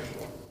decisions.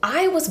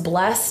 I was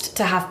blessed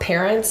to have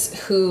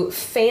parents who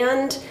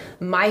fanned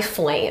my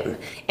flame.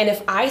 And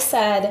if I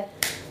said,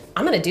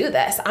 I'm going to do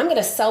this, I'm going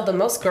to sell the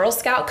most Girl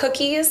Scout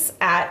cookies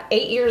at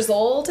 8 years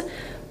old,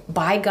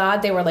 by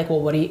God, they were like,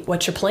 well,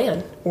 what's your plan?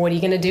 What are you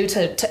going to do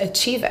to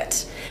achieve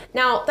it?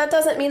 Now, that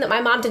doesn't mean that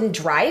my mom didn't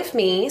drive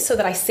me so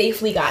that I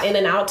safely got in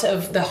and out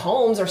of the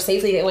homes or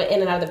safely went in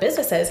and out of the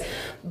businesses,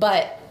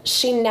 but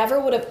she never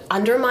would have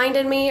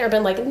undermined me or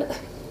been like,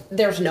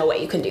 there's no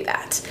way you can do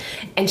that.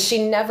 And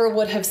she never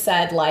would have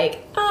said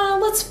like,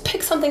 let's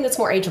pick something that's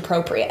more age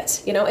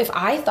appropriate. If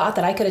I thought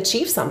that I could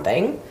achieve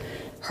something,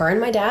 her and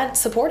my dad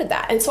supported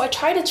that. And so I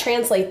try to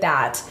translate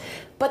that,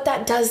 but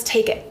that does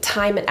take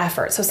time and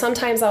effort. So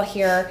sometimes I'll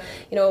hear,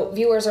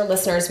 viewers or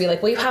listeners be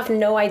like, well, you have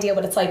no idea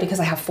what it's like because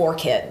I have 4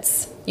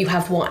 kids. You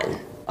have 1.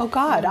 Oh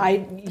God,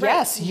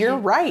 yes, you're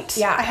right.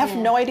 Yeah. I have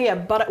no idea.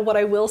 But what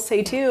I will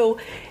say too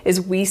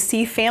is we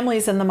see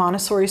families in the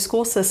Montessori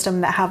school system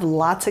that have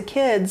lots of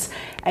kids.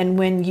 And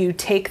when you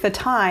take the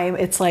time,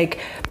 it's like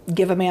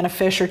give a man a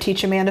fish or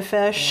teach a man to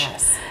fish.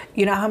 Yes.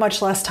 You know how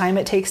much less time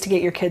it takes to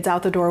get your kids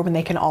out the door when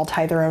they can all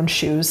tie their own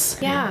shoes?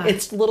 Yeah.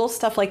 It's little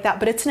stuff like that,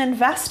 but it's an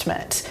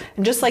investment.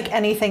 And just like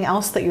anything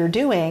else that you're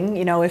doing,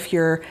 if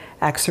you're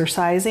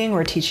exercising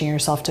or teaching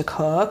yourself to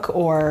cook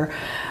or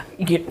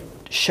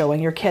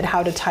showing your kid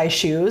how to tie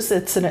shoes,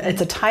 it's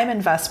a time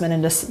investment,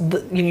 and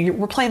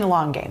we're playing the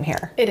long game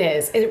here. It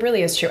is. It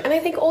really is true. And I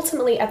think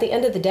ultimately, at the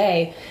end of the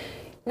day,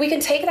 we can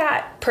take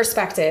that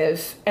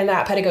perspective and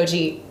that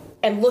pedagogy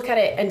and look at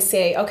it and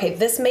say, okay,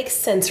 this makes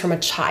sense from a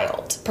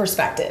child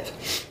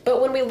perspective.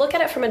 But when we look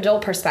at it from an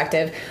adult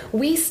perspective,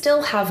 we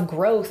still have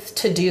growth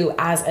to do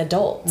as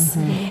adults.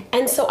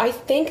 And so I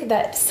think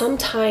that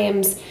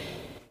sometimes,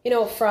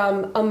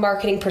 from a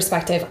marketing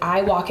perspective,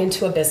 I walk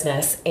into a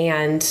business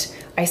and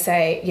I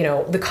say,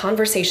 the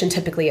conversation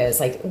typically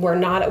is like, we're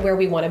not at where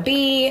we want to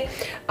be.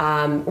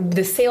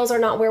 The sales are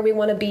not where we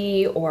want to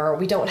be, or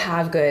we don't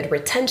have good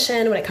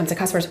retention when it comes to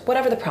customers,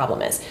 whatever the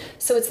problem is.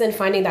 So it's then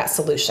finding that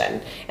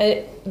solution.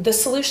 And the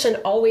solution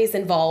always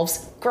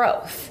involves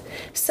growth.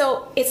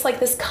 So it's like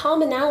this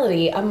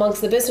commonality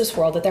amongst the business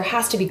world that there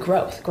has to be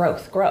growth.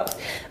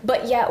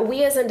 But yet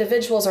we as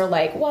individuals are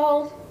like,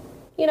 well,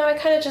 I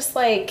kind of just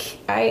like,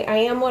 I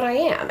am what I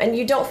am. And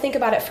you don't think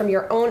about it from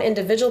your own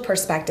individual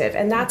perspective.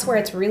 And that's where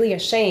it's really a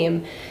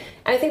shame.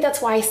 And I think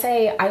that's why I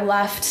say I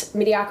left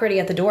mediocrity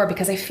at the door,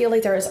 because I feel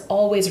like there is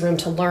always room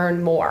to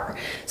learn more.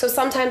 So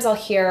sometimes I'll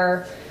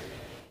hear,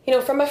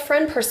 from a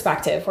friend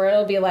perspective, where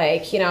it'll be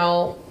like,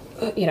 I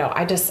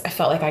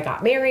felt like I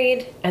got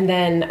married, and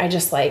then I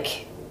just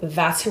like,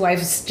 that's who I've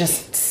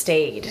just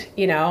stayed,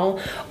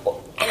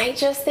 And I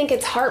just think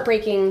it's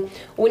heartbreaking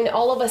when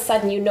all of a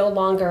sudden you no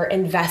longer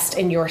invest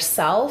in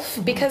yourself,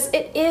 because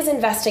it is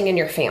investing in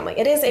your family.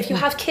 It is, if you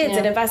have kids,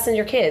 it invests in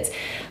your kids.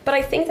 But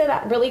I think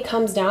that really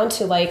comes down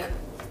to like,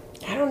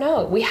 I don't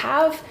know, we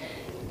have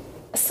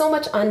so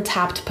much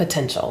untapped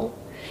potential.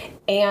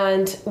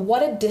 And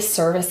what a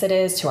disservice it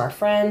is to our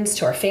friends,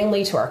 to our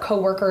family, to our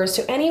coworkers,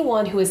 to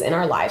anyone who is in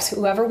our lives,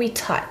 whoever we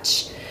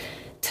touch,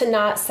 to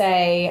not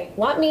say,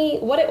 what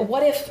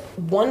if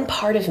one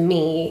part of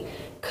me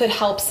could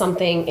help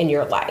something in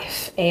your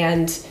life?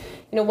 And,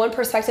 one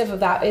perspective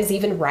of that is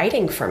even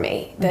writing for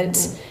me, that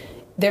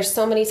there's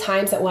so many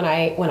times that when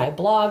I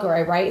blog or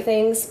I write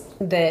things,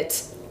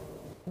 that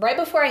right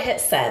before I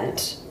hit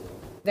send,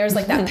 there's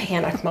like that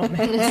panic moment.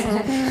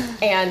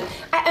 And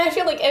I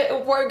feel like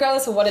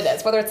regardless of what it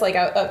is, whether it's like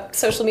a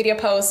social media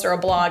post or a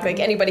blog, like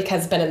anybody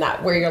has been in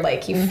that where you're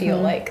like, you feel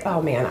like, oh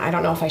man, I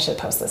don't know if I should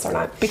post this or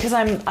not. Because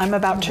I'm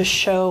about to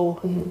show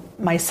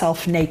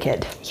myself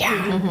naked.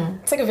 Yeah.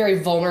 It's like a very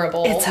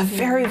vulnerable. It's a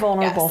very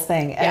vulnerable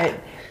thing. Yeah.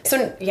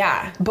 So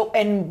yeah. But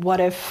and what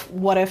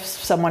if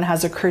someone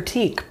has a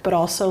critique, but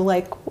also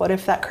like what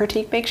if that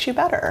critique makes you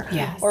better?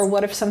 Yes. Or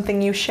what if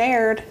something you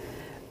shared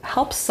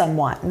helps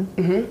someone?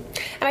 And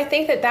I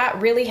think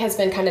that really has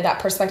been kind of that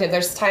perspective.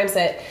 There's times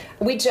that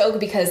we joke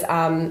because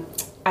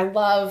I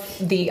love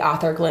the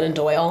author Glennon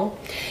Doyle,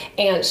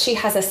 and she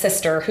has a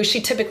sister who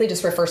she typically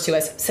just refers to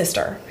as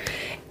sister.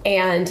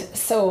 And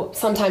so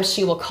sometimes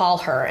she will call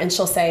her and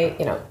she'll say,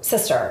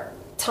 sister,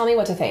 tell me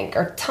what to think,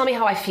 or tell me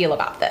how I feel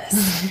about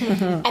this.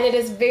 And it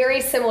is very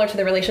similar to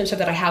the relationship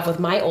that I have with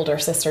my older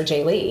sister,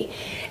 Jay Lee.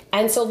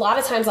 And so a lot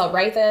of times I'll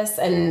write this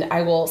and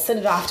I will send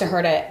it off to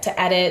her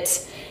to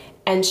edit,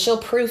 and she'll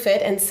proof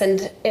it and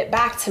send it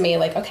back to me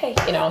like, okay,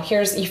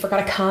 here's, you forgot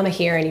a comma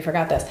here and you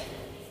forgot this.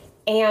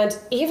 And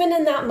even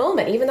in that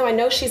moment, even though I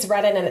know she's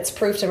read it and it's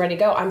proofed and ready to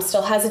go, I'm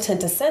still hesitant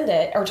to send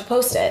it or to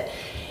post it.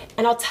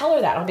 And I'll tell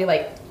her that. I'll be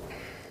like,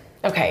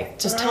 okay,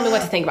 just tell me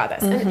what to think about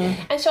this.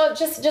 And she'll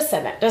just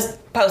send it,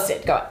 just post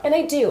it, go. And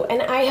I do.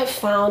 And I have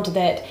found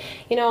that,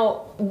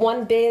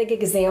 one big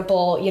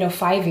example,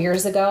 5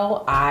 years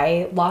ago,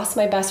 I lost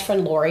my best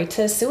friend Lori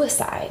to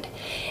suicide.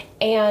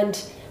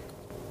 And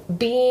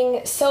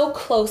being so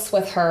close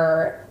with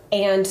her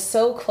and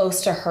so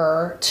close to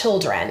her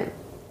children,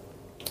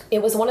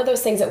 it was one of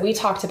those things that we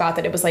talked about,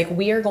 that it was like,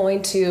 we are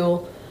going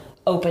to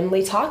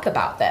openly talk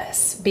about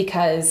this,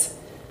 because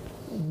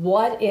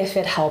what if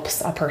it helps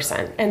a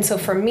person? And so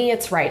for me,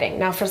 it's writing.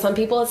 Now, for some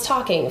people, it's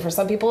talking. For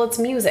some people, it's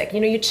music.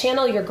 You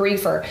channel your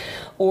grief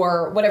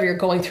or whatever you're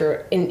going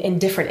through in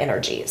different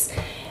energies.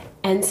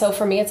 And so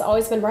for me, it's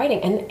always been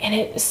writing. And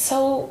it's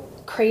so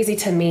crazy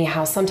to me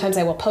how sometimes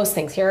I will post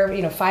things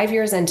here, 5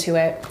 years into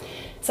it,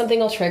 something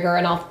will trigger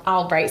and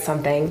I'll write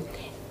something.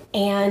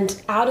 And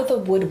out of the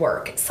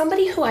woodwork,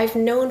 somebody who I've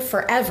known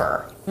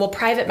forever will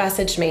private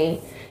message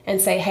me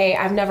and say, hey,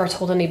 I've never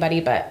told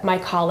anybody, but my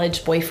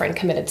college boyfriend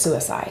committed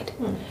suicide.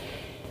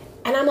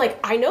 And I'm like,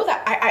 I know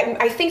that.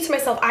 I think to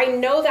myself, I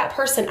know that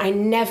person. I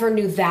never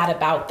knew that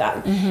about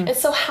them. And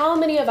so how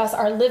many of us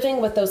are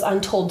living with those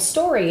untold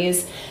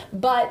stories,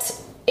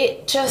 but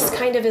it just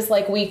kind of is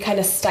like we kind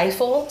of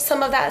stifle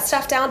some of that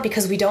stuff down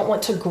because we don't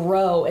want to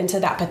grow into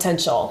that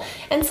potential.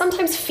 And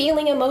sometimes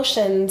feeling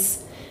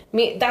emotions,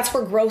 that's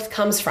where growth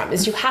comes from,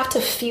 is you have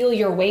to feel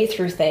your way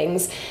through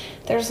things.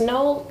 There's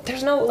no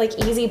like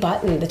easy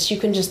button that you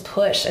can just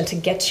push and to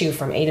get you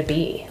from A to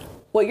B.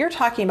 What you're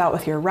talking about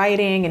with your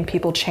writing and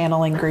people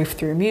channeling grief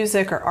through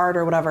music or art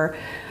or whatever,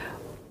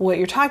 what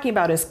you're talking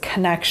about is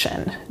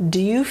connection. Do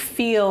you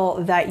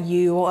feel that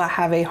you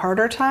have a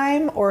harder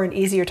time or an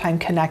easier time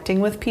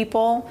connecting with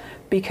people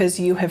because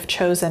you have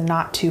chosen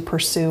not to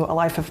pursue a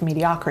life of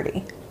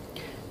mediocrity?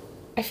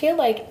 I feel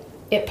like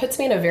it puts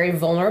me in a very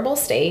vulnerable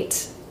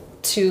state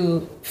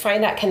to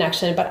find that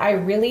connection, but I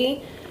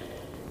really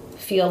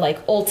feel like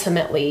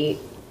ultimately,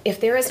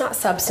 if there is not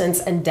substance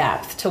and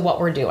depth to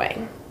what we're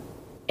doing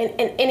in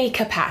any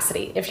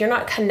capacity, if you're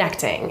not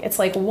connecting, it's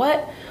like,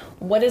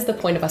 what is the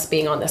point of us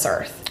being on this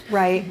earth?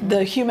 Right.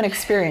 The human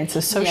experience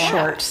is so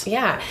short.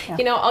 Yeah.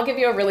 I'll give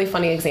you a really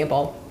funny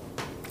example.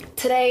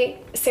 Today,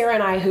 Sarah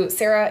and I,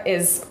 Sarah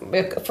is,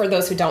 for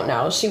those who don't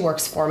know, she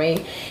works for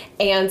me.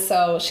 And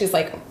so she's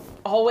like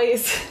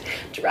always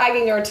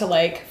dragging her to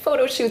like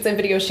photo shoots and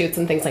video shoots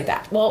and things like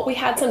that. Well, we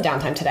had some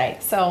downtime today.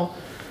 So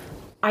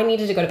I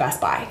needed to go to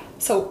Best Buy.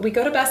 So we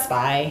go to Best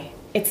Buy.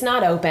 It's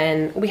not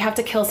open. We have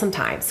to kill some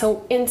time.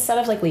 So instead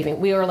of like leaving,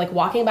 we were like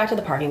walking back to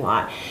the parking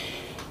lot.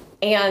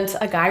 And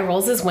a guy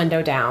rolls his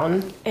window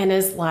down and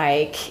is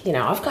like,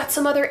 I've got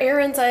some other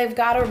errands I've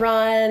got to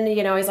run.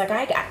 He's like,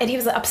 and he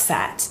was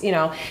upset.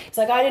 He's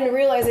like, I didn't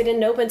realize they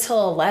didn't open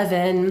till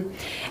 11.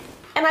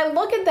 And I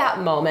look at that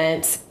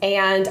moment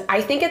and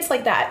I think it's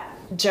like that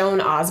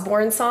Joan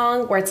Osborne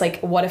song where it's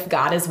like, what if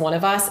God is one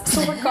of us? So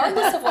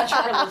regardless of what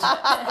your religion is,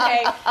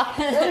 okay,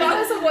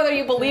 regardless of whether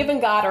you believe in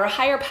God or a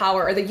higher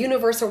power or the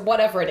universe or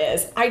whatever it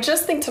is, I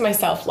just think to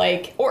myself,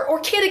 like, or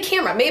candid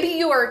camera, maybe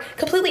you are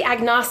completely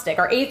agnostic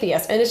or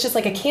atheist and it's just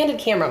like a candid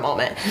camera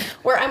moment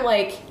where I'm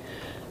like,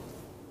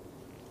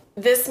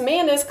 this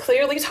man is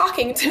clearly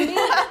talking to me. And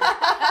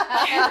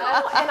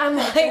I'm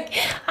like,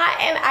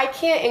 I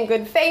can't in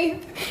good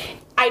faith,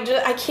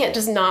 I can't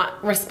just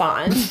not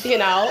respond,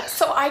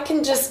 So I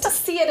can just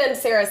see it in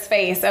Sarah's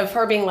face of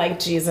her being like,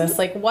 Jesus,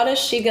 like, what is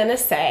she gonna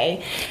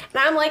say? And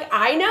I'm like,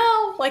 I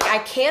know, like, I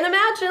can't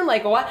imagine,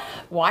 like,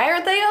 why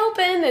aren't they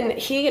open? And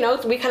he,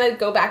 we kind of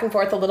go back and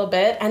forth a little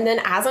bit. And then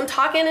as I'm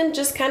talking and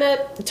just kind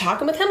of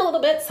talking with him a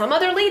little bit, some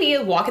other lady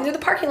walking through the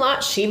parking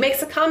lot, she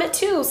makes a comment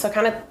too. So I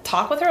kind of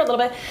talk with her a little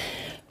bit.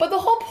 But the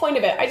whole point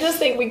of it, I just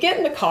think we get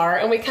in the car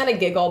and we kind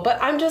of giggle, but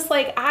I'm just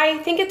like, I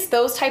think it's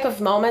those type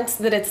of moments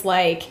that it's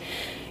like,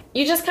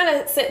 you just kind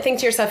of think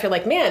to yourself, you're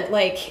like, man,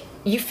 like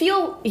you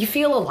feel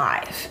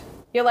alive.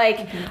 You're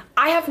like,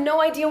 I have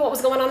no idea what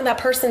was going on in that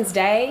person's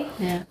day,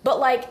 but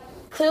like,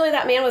 clearly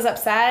that man was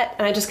upset,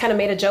 and I just kind of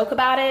made a joke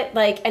about it,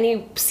 like, and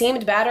he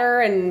seemed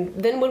better, and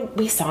then when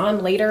we saw him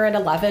later at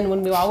 11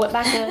 when we all went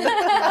back in,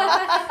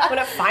 when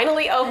it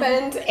finally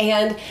opened,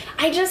 and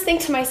I just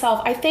think to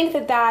myself, I think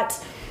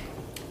that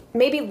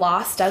maybe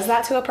loss does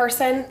that to a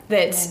person,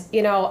 that,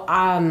 you know,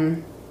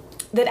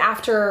 that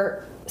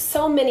after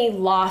so many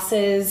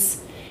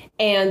losses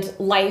and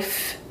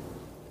life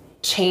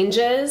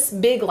changes,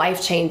 big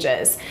life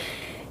changes,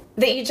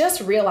 that you just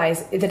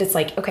realize that it's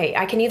like, okay,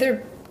 I can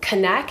either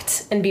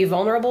connect and be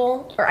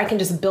vulnerable, or I can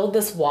just build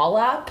this wall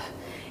up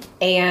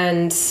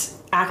and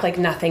act like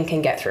nothing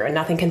can get through and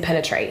nothing can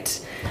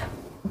penetrate.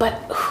 But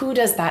who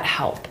does that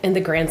help in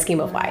the grand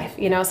scheme of life?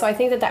 You know, so I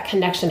think that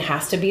connection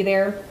has to be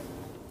there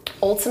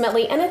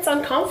ultimately, and it's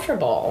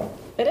uncomfortable.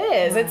 It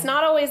is. It's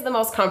not always the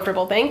most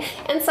comfortable thing,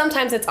 and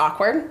sometimes it's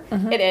awkward.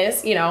 It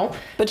is, you know.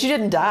 But you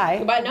didn't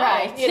die. But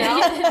no, you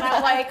know, and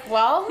I'm like,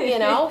 well, you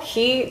know,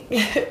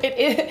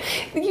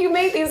 you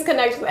make these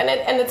connections,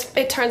 and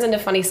it turns into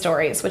funny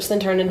stories, which then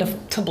turn into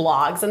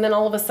blogs, and then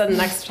all of a sudden,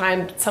 next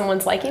time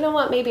someone's like, you know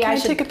what, maybe I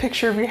should take a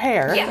picture of your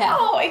hair. Yeah.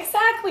 Oh,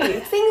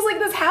 exactly. Things like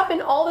this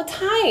happen all the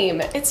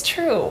time. It's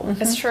true.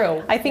 It's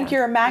true. I think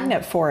you're a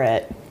magnet for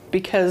it,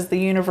 because the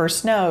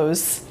universe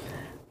knows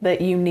that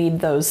you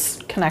need those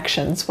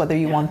connections, whether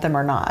you want them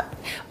or not.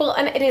 Well,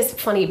 and it is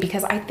funny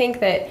because I think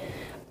that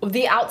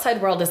the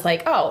outside world is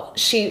like, oh,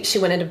 she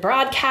went into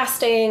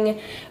broadcasting,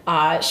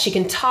 she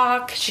can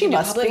talk. She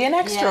must be an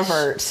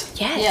extrovert.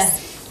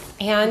 Yes.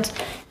 And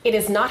it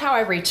is not how I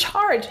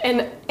recharge.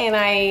 And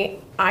I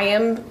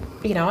am,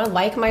 you know, I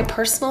like my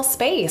personal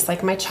space.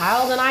 Like, my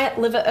child and I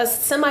live a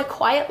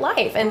semi-quiet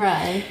life.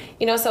 And,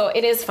 you know, so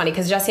it is funny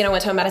because Jesse and I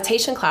went to a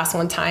meditation class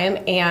one time,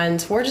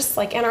 and we're just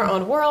like in our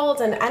own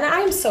world. And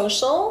I'm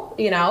social,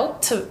 you know,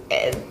 This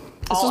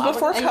was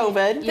before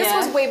COVID. This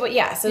was way, but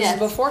this was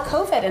before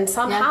COVID, and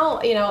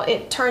somehow, you know,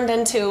 it turned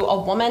into a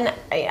woman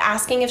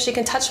asking if she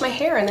can touch my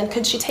hair, and then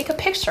could she take a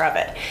picture of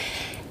it?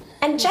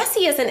 And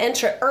Jesse is an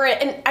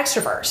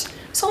extrovert,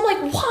 so I'm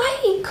like,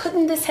 why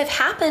couldn't this have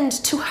happened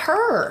to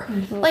her?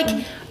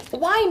 Like,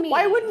 why me?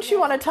 Why wouldn't you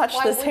want to touch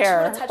this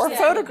hair or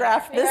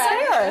photograph this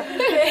hair?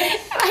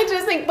 I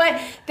just think,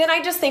 but then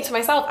I just think to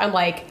myself, I'm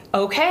like,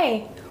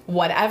 okay,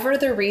 whatever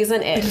the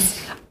reason is,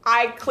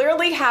 I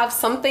clearly have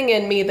something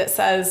in me that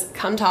says,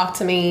 come talk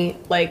to me,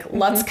 like,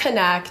 let's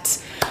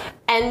connect.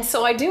 And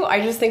so I do.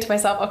 I just think to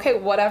myself, okay,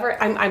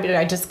 whatever.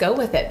 I just go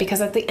with it,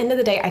 because at the end of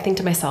the day, I think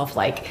to myself,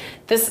 like,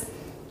 this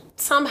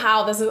is,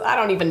 I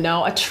don't even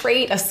know, a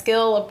trait, a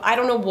skill, I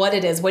don't know what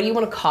it is. What do you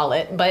want to call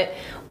it? But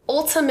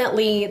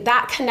ultimately,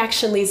 that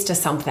connection leads to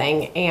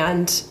something.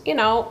 And, you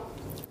know,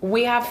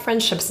 we have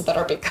friendships that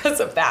are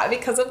because of that,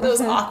 because of those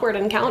awkward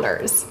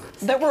encounters.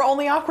 That were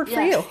only awkward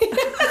for you.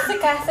 So,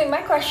 Cassie,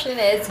 my question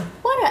is,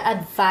 what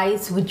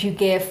advice would you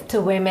give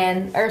to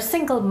women, or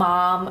single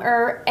mom,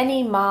 or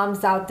any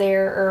moms out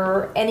there,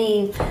 or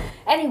any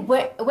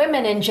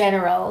women in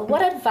general?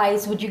 What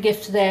advice would you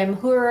give to them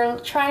who are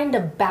trying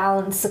to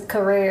balance a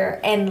career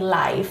and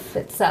life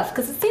itself?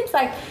 Because it seems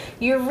like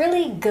you're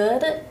really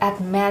good at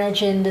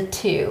managing the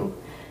two.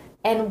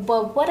 And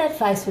what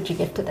advice would you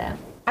give to them?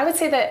 I would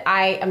say that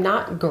I am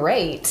not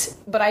great,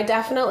 but I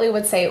definitely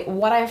would say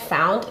what I've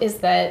found is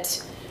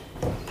that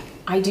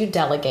I do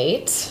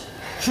delegate.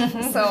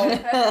 So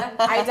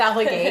I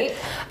delegate.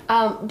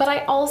 But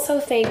I also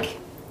think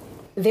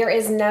I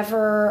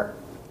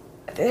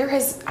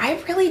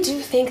really do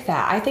think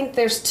that. I think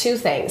there's two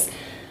things.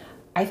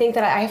 I think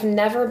that I have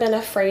never been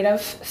afraid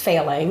of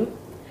failing.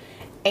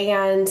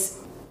 And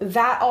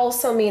that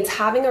also means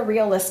having a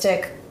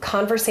realistic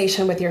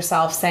conversation with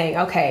yourself, saying,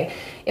 okay,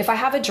 if I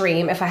have a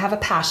dream, if I have a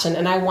passion,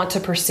 and I want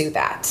to pursue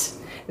that,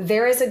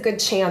 there is a good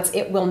chance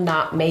it will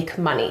not make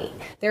money.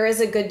 There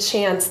is a good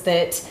chance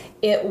that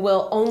it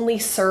will only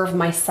serve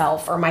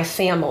myself or my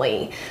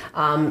family,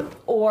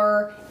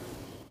 or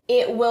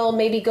it will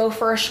maybe go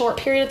for a short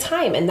period of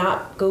time and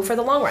not go for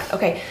the long run.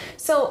 Okay,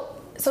 so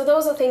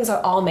those are things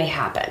that all may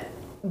happen.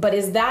 But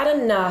is that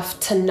enough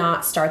to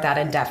not start that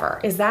endeavor?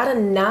 Is that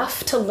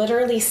enough to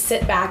literally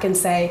sit back and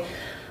say,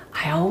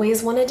 I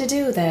always wanted to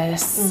do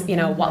this, you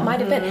know, what might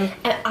have been?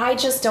 And I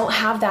just don't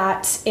have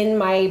that in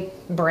my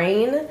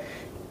brain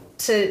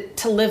to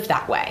live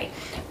that way.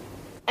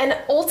 And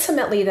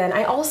ultimately then,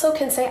 I also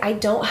can say I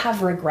don't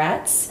have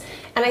regrets.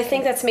 And I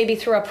think that's maybe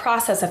through a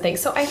process of things.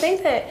 So I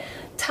think that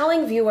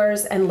telling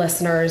viewers and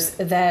listeners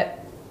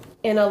that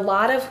in a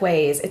lot of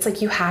ways, it's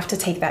like you have to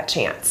take that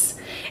chance.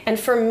 And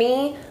for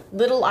me,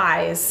 little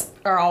eyes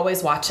are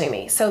always watching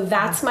me. So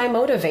that's my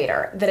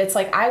motivator, that it's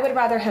like, I would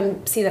rather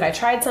him see that I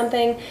tried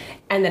something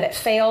and that it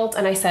failed.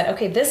 And I said,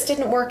 okay, this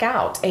didn't work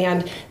out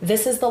and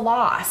this is the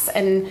loss.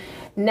 And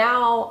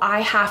now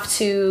I have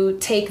to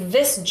take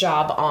this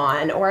job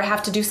on, or I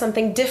have to do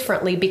something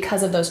differently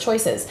because of those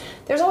choices.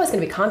 There's always going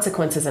to be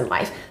consequences in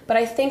life. But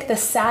I think the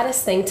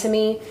saddest thing to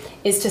me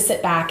is to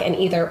sit back and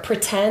either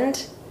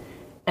pretend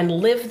and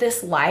live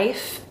this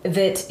life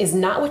that is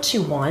not what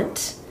you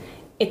want.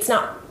 It's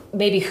not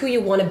maybe who you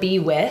want to be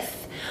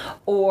with,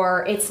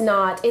 or it's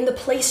not in the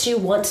place you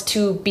want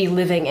to be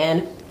living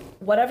in,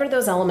 whatever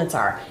those elements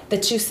are,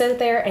 that you sit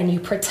there and you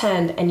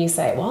pretend and you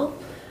say, well,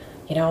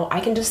 you know, I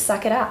can just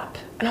suck it up.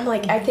 And I'm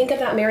like, I think of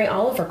that Mary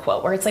Oliver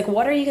quote where it's like,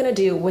 what are you going to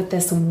do with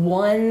this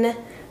one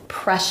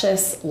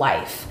precious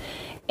life?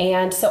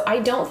 And so I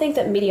don't think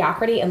that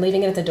mediocrity and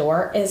leaving it at the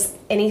door is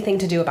anything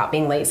to do about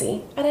being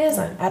lazy. It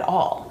isn't at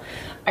all.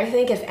 I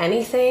think if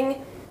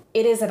anything,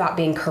 it is about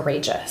being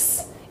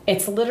courageous.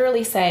 It's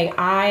literally saying,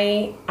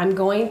 I'm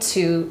going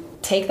to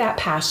take that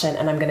passion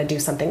and I'm going to do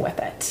something with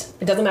it.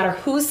 It doesn't matter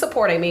who's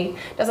supporting me.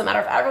 It doesn't matter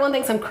if everyone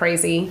thinks I'm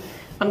crazy.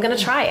 I'm going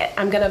to try it.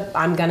 I'm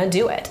going to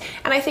do it.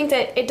 And I think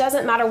that it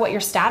doesn't matter what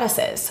your status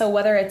is. So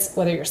whether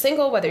you're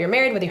single, whether you're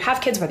married, whether you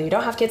have kids, whether you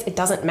don't have kids, it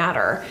doesn't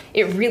matter.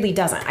 It really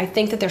doesn't. I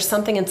think that there's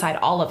something inside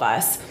all of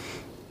us,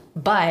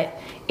 but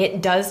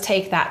it does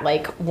take that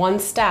like one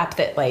step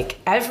that like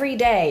every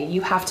day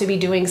you have to be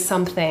doing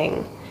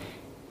something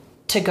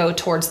to go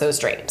towards those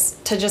dreams,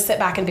 to just sit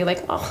back and be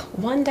like, oh,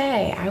 one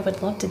day I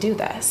would love to do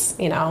this,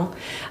 you know?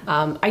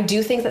 I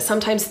do think that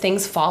sometimes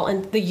things fall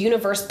and the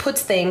universe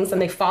puts things and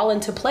they fall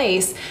into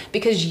place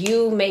because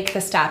you make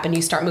the step and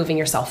you start moving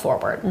yourself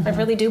forward. I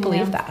really do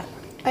believe that.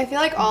 I feel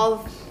like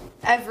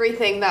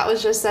everything that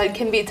was just said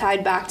can be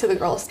tied back to the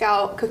Girl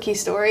Scout cookie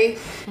story.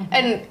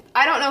 And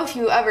I don't know if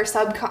you ever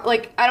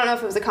I don't know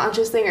if it was a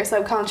conscious thing or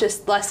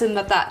subconscious lesson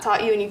that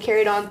taught you and you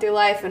carried on through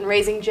life and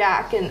raising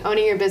Jack and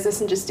owning your business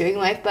and just doing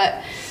life,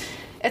 but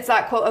it's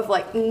that quote of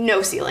like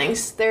no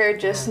ceilings. There are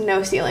just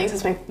no ceilings.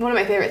 It's one of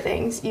my favorite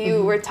things.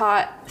 You were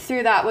taught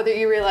through that, whether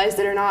you realized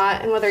it or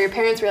not, and whether your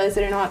parents realized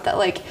it or not, that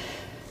like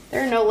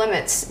there are no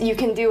limits. You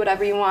can do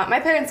whatever you want. My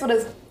parents would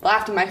have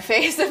laughed in my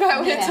face if I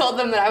would have told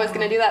them that I was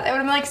going to do that. They would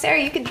have been like,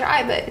 Sarah, you can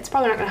try, but it's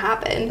probably not going to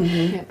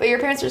happen. But your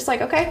parents are just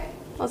like, okay,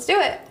 let's do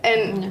it.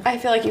 And I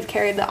feel like you've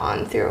carried that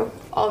on through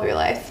all of your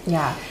life.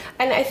 Yeah.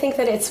 And I think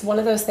that it's one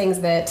of those things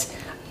that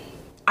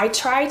I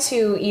try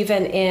to,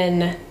 even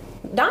in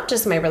not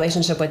just my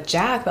relationship with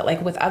Jack, but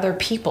like with other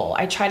people,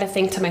 I try to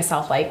think to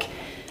myself like,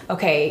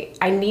 okay,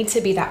 I need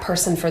to be that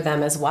person for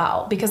them as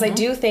well. Because I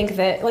do think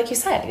that, like you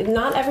said,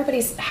 not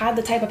everybody's had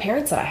the type of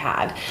parents that I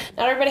had.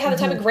 Not everybody had the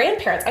type of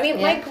grandparents. I mean,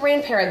 my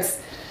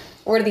grandparents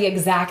were the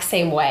exact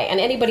same way. And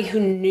anybody who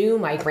knew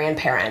my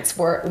grandparents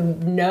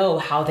know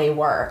how they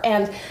were.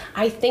 And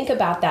I think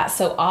about that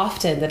so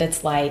often that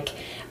it's like,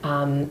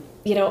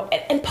 you know,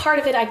 and part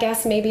of it, I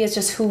guess, maybe is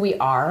just who we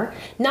are.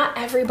 Not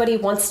everybody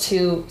wants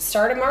to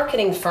start a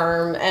marketing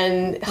firm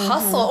and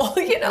hustle,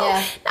 you know.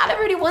 Yeah. Not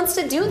everybody wants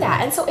to do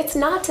that. And so it's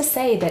not to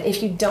say that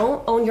if you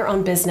don't own your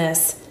own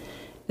business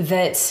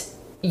that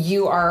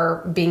you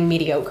are being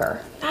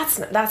mediocre.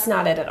 That's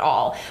not it at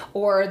all.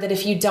 Or that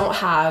if you don't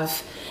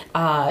have,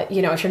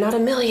 you know, if you're not a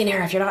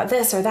millionaire, if you're not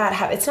this or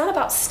that, it's not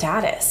about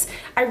status.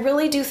 I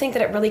really do think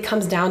that it really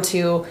comes down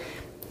to,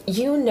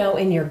 you know,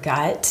 in your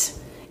gut,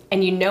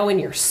 and you know in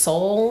your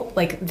soul,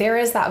 like there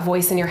is that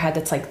voice in your head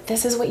that's like,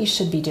 this is what you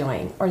should be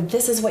doing, or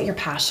this is what your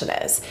passion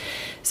is.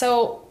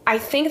 So I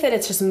think that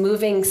it's just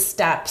moving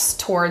steps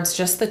towards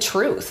just the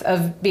truth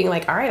of being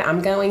like, all right,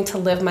 I'm going to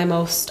live my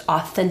most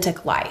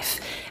authentic life.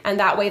 And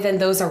that way then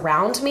those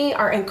around me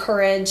are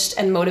encouraged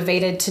and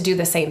motivated to do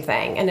the same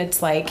thing. And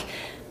it's like,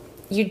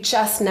 you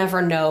just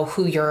never know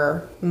who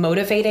you're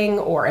motivating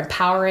or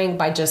empowering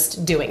by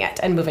just doing it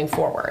and moving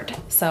forward.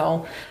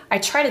 So I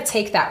try to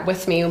take that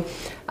with me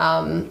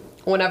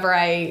whenever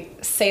I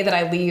say that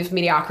I leave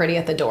mediocrity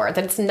at the door,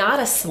 that it's not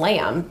a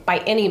slam by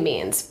any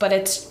means, but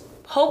it's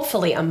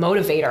hopefully a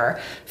motivator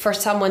for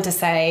someone to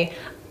say,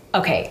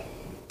 okay,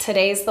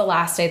 today's the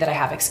last day that I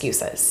have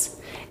excuses.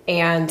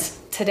 And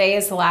today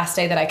is the last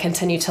day that I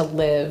continue to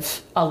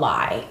live a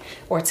lie.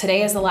 Or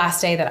today is the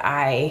last day that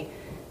I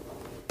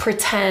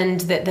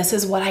pretend that this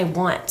is what I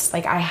want.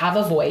 Like I have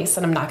a voice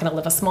and I'm not going to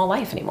live a small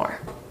life anymore.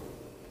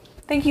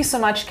 Thank you so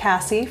much,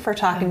 Cassie, for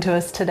talking to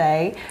us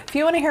today. If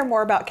you want to hear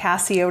more about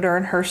Cassie Yoder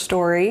and her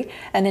story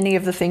and any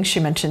of the things she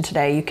mentioned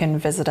today, you can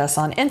visit us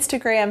on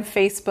Instagram,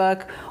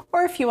 Facebook,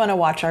 or if you want to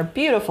watch our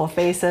beautiful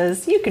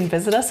faces, you can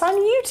visit us on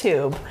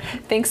YouTube.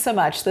 Thanks so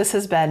much. This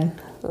has been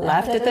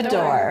Left at the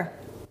Door.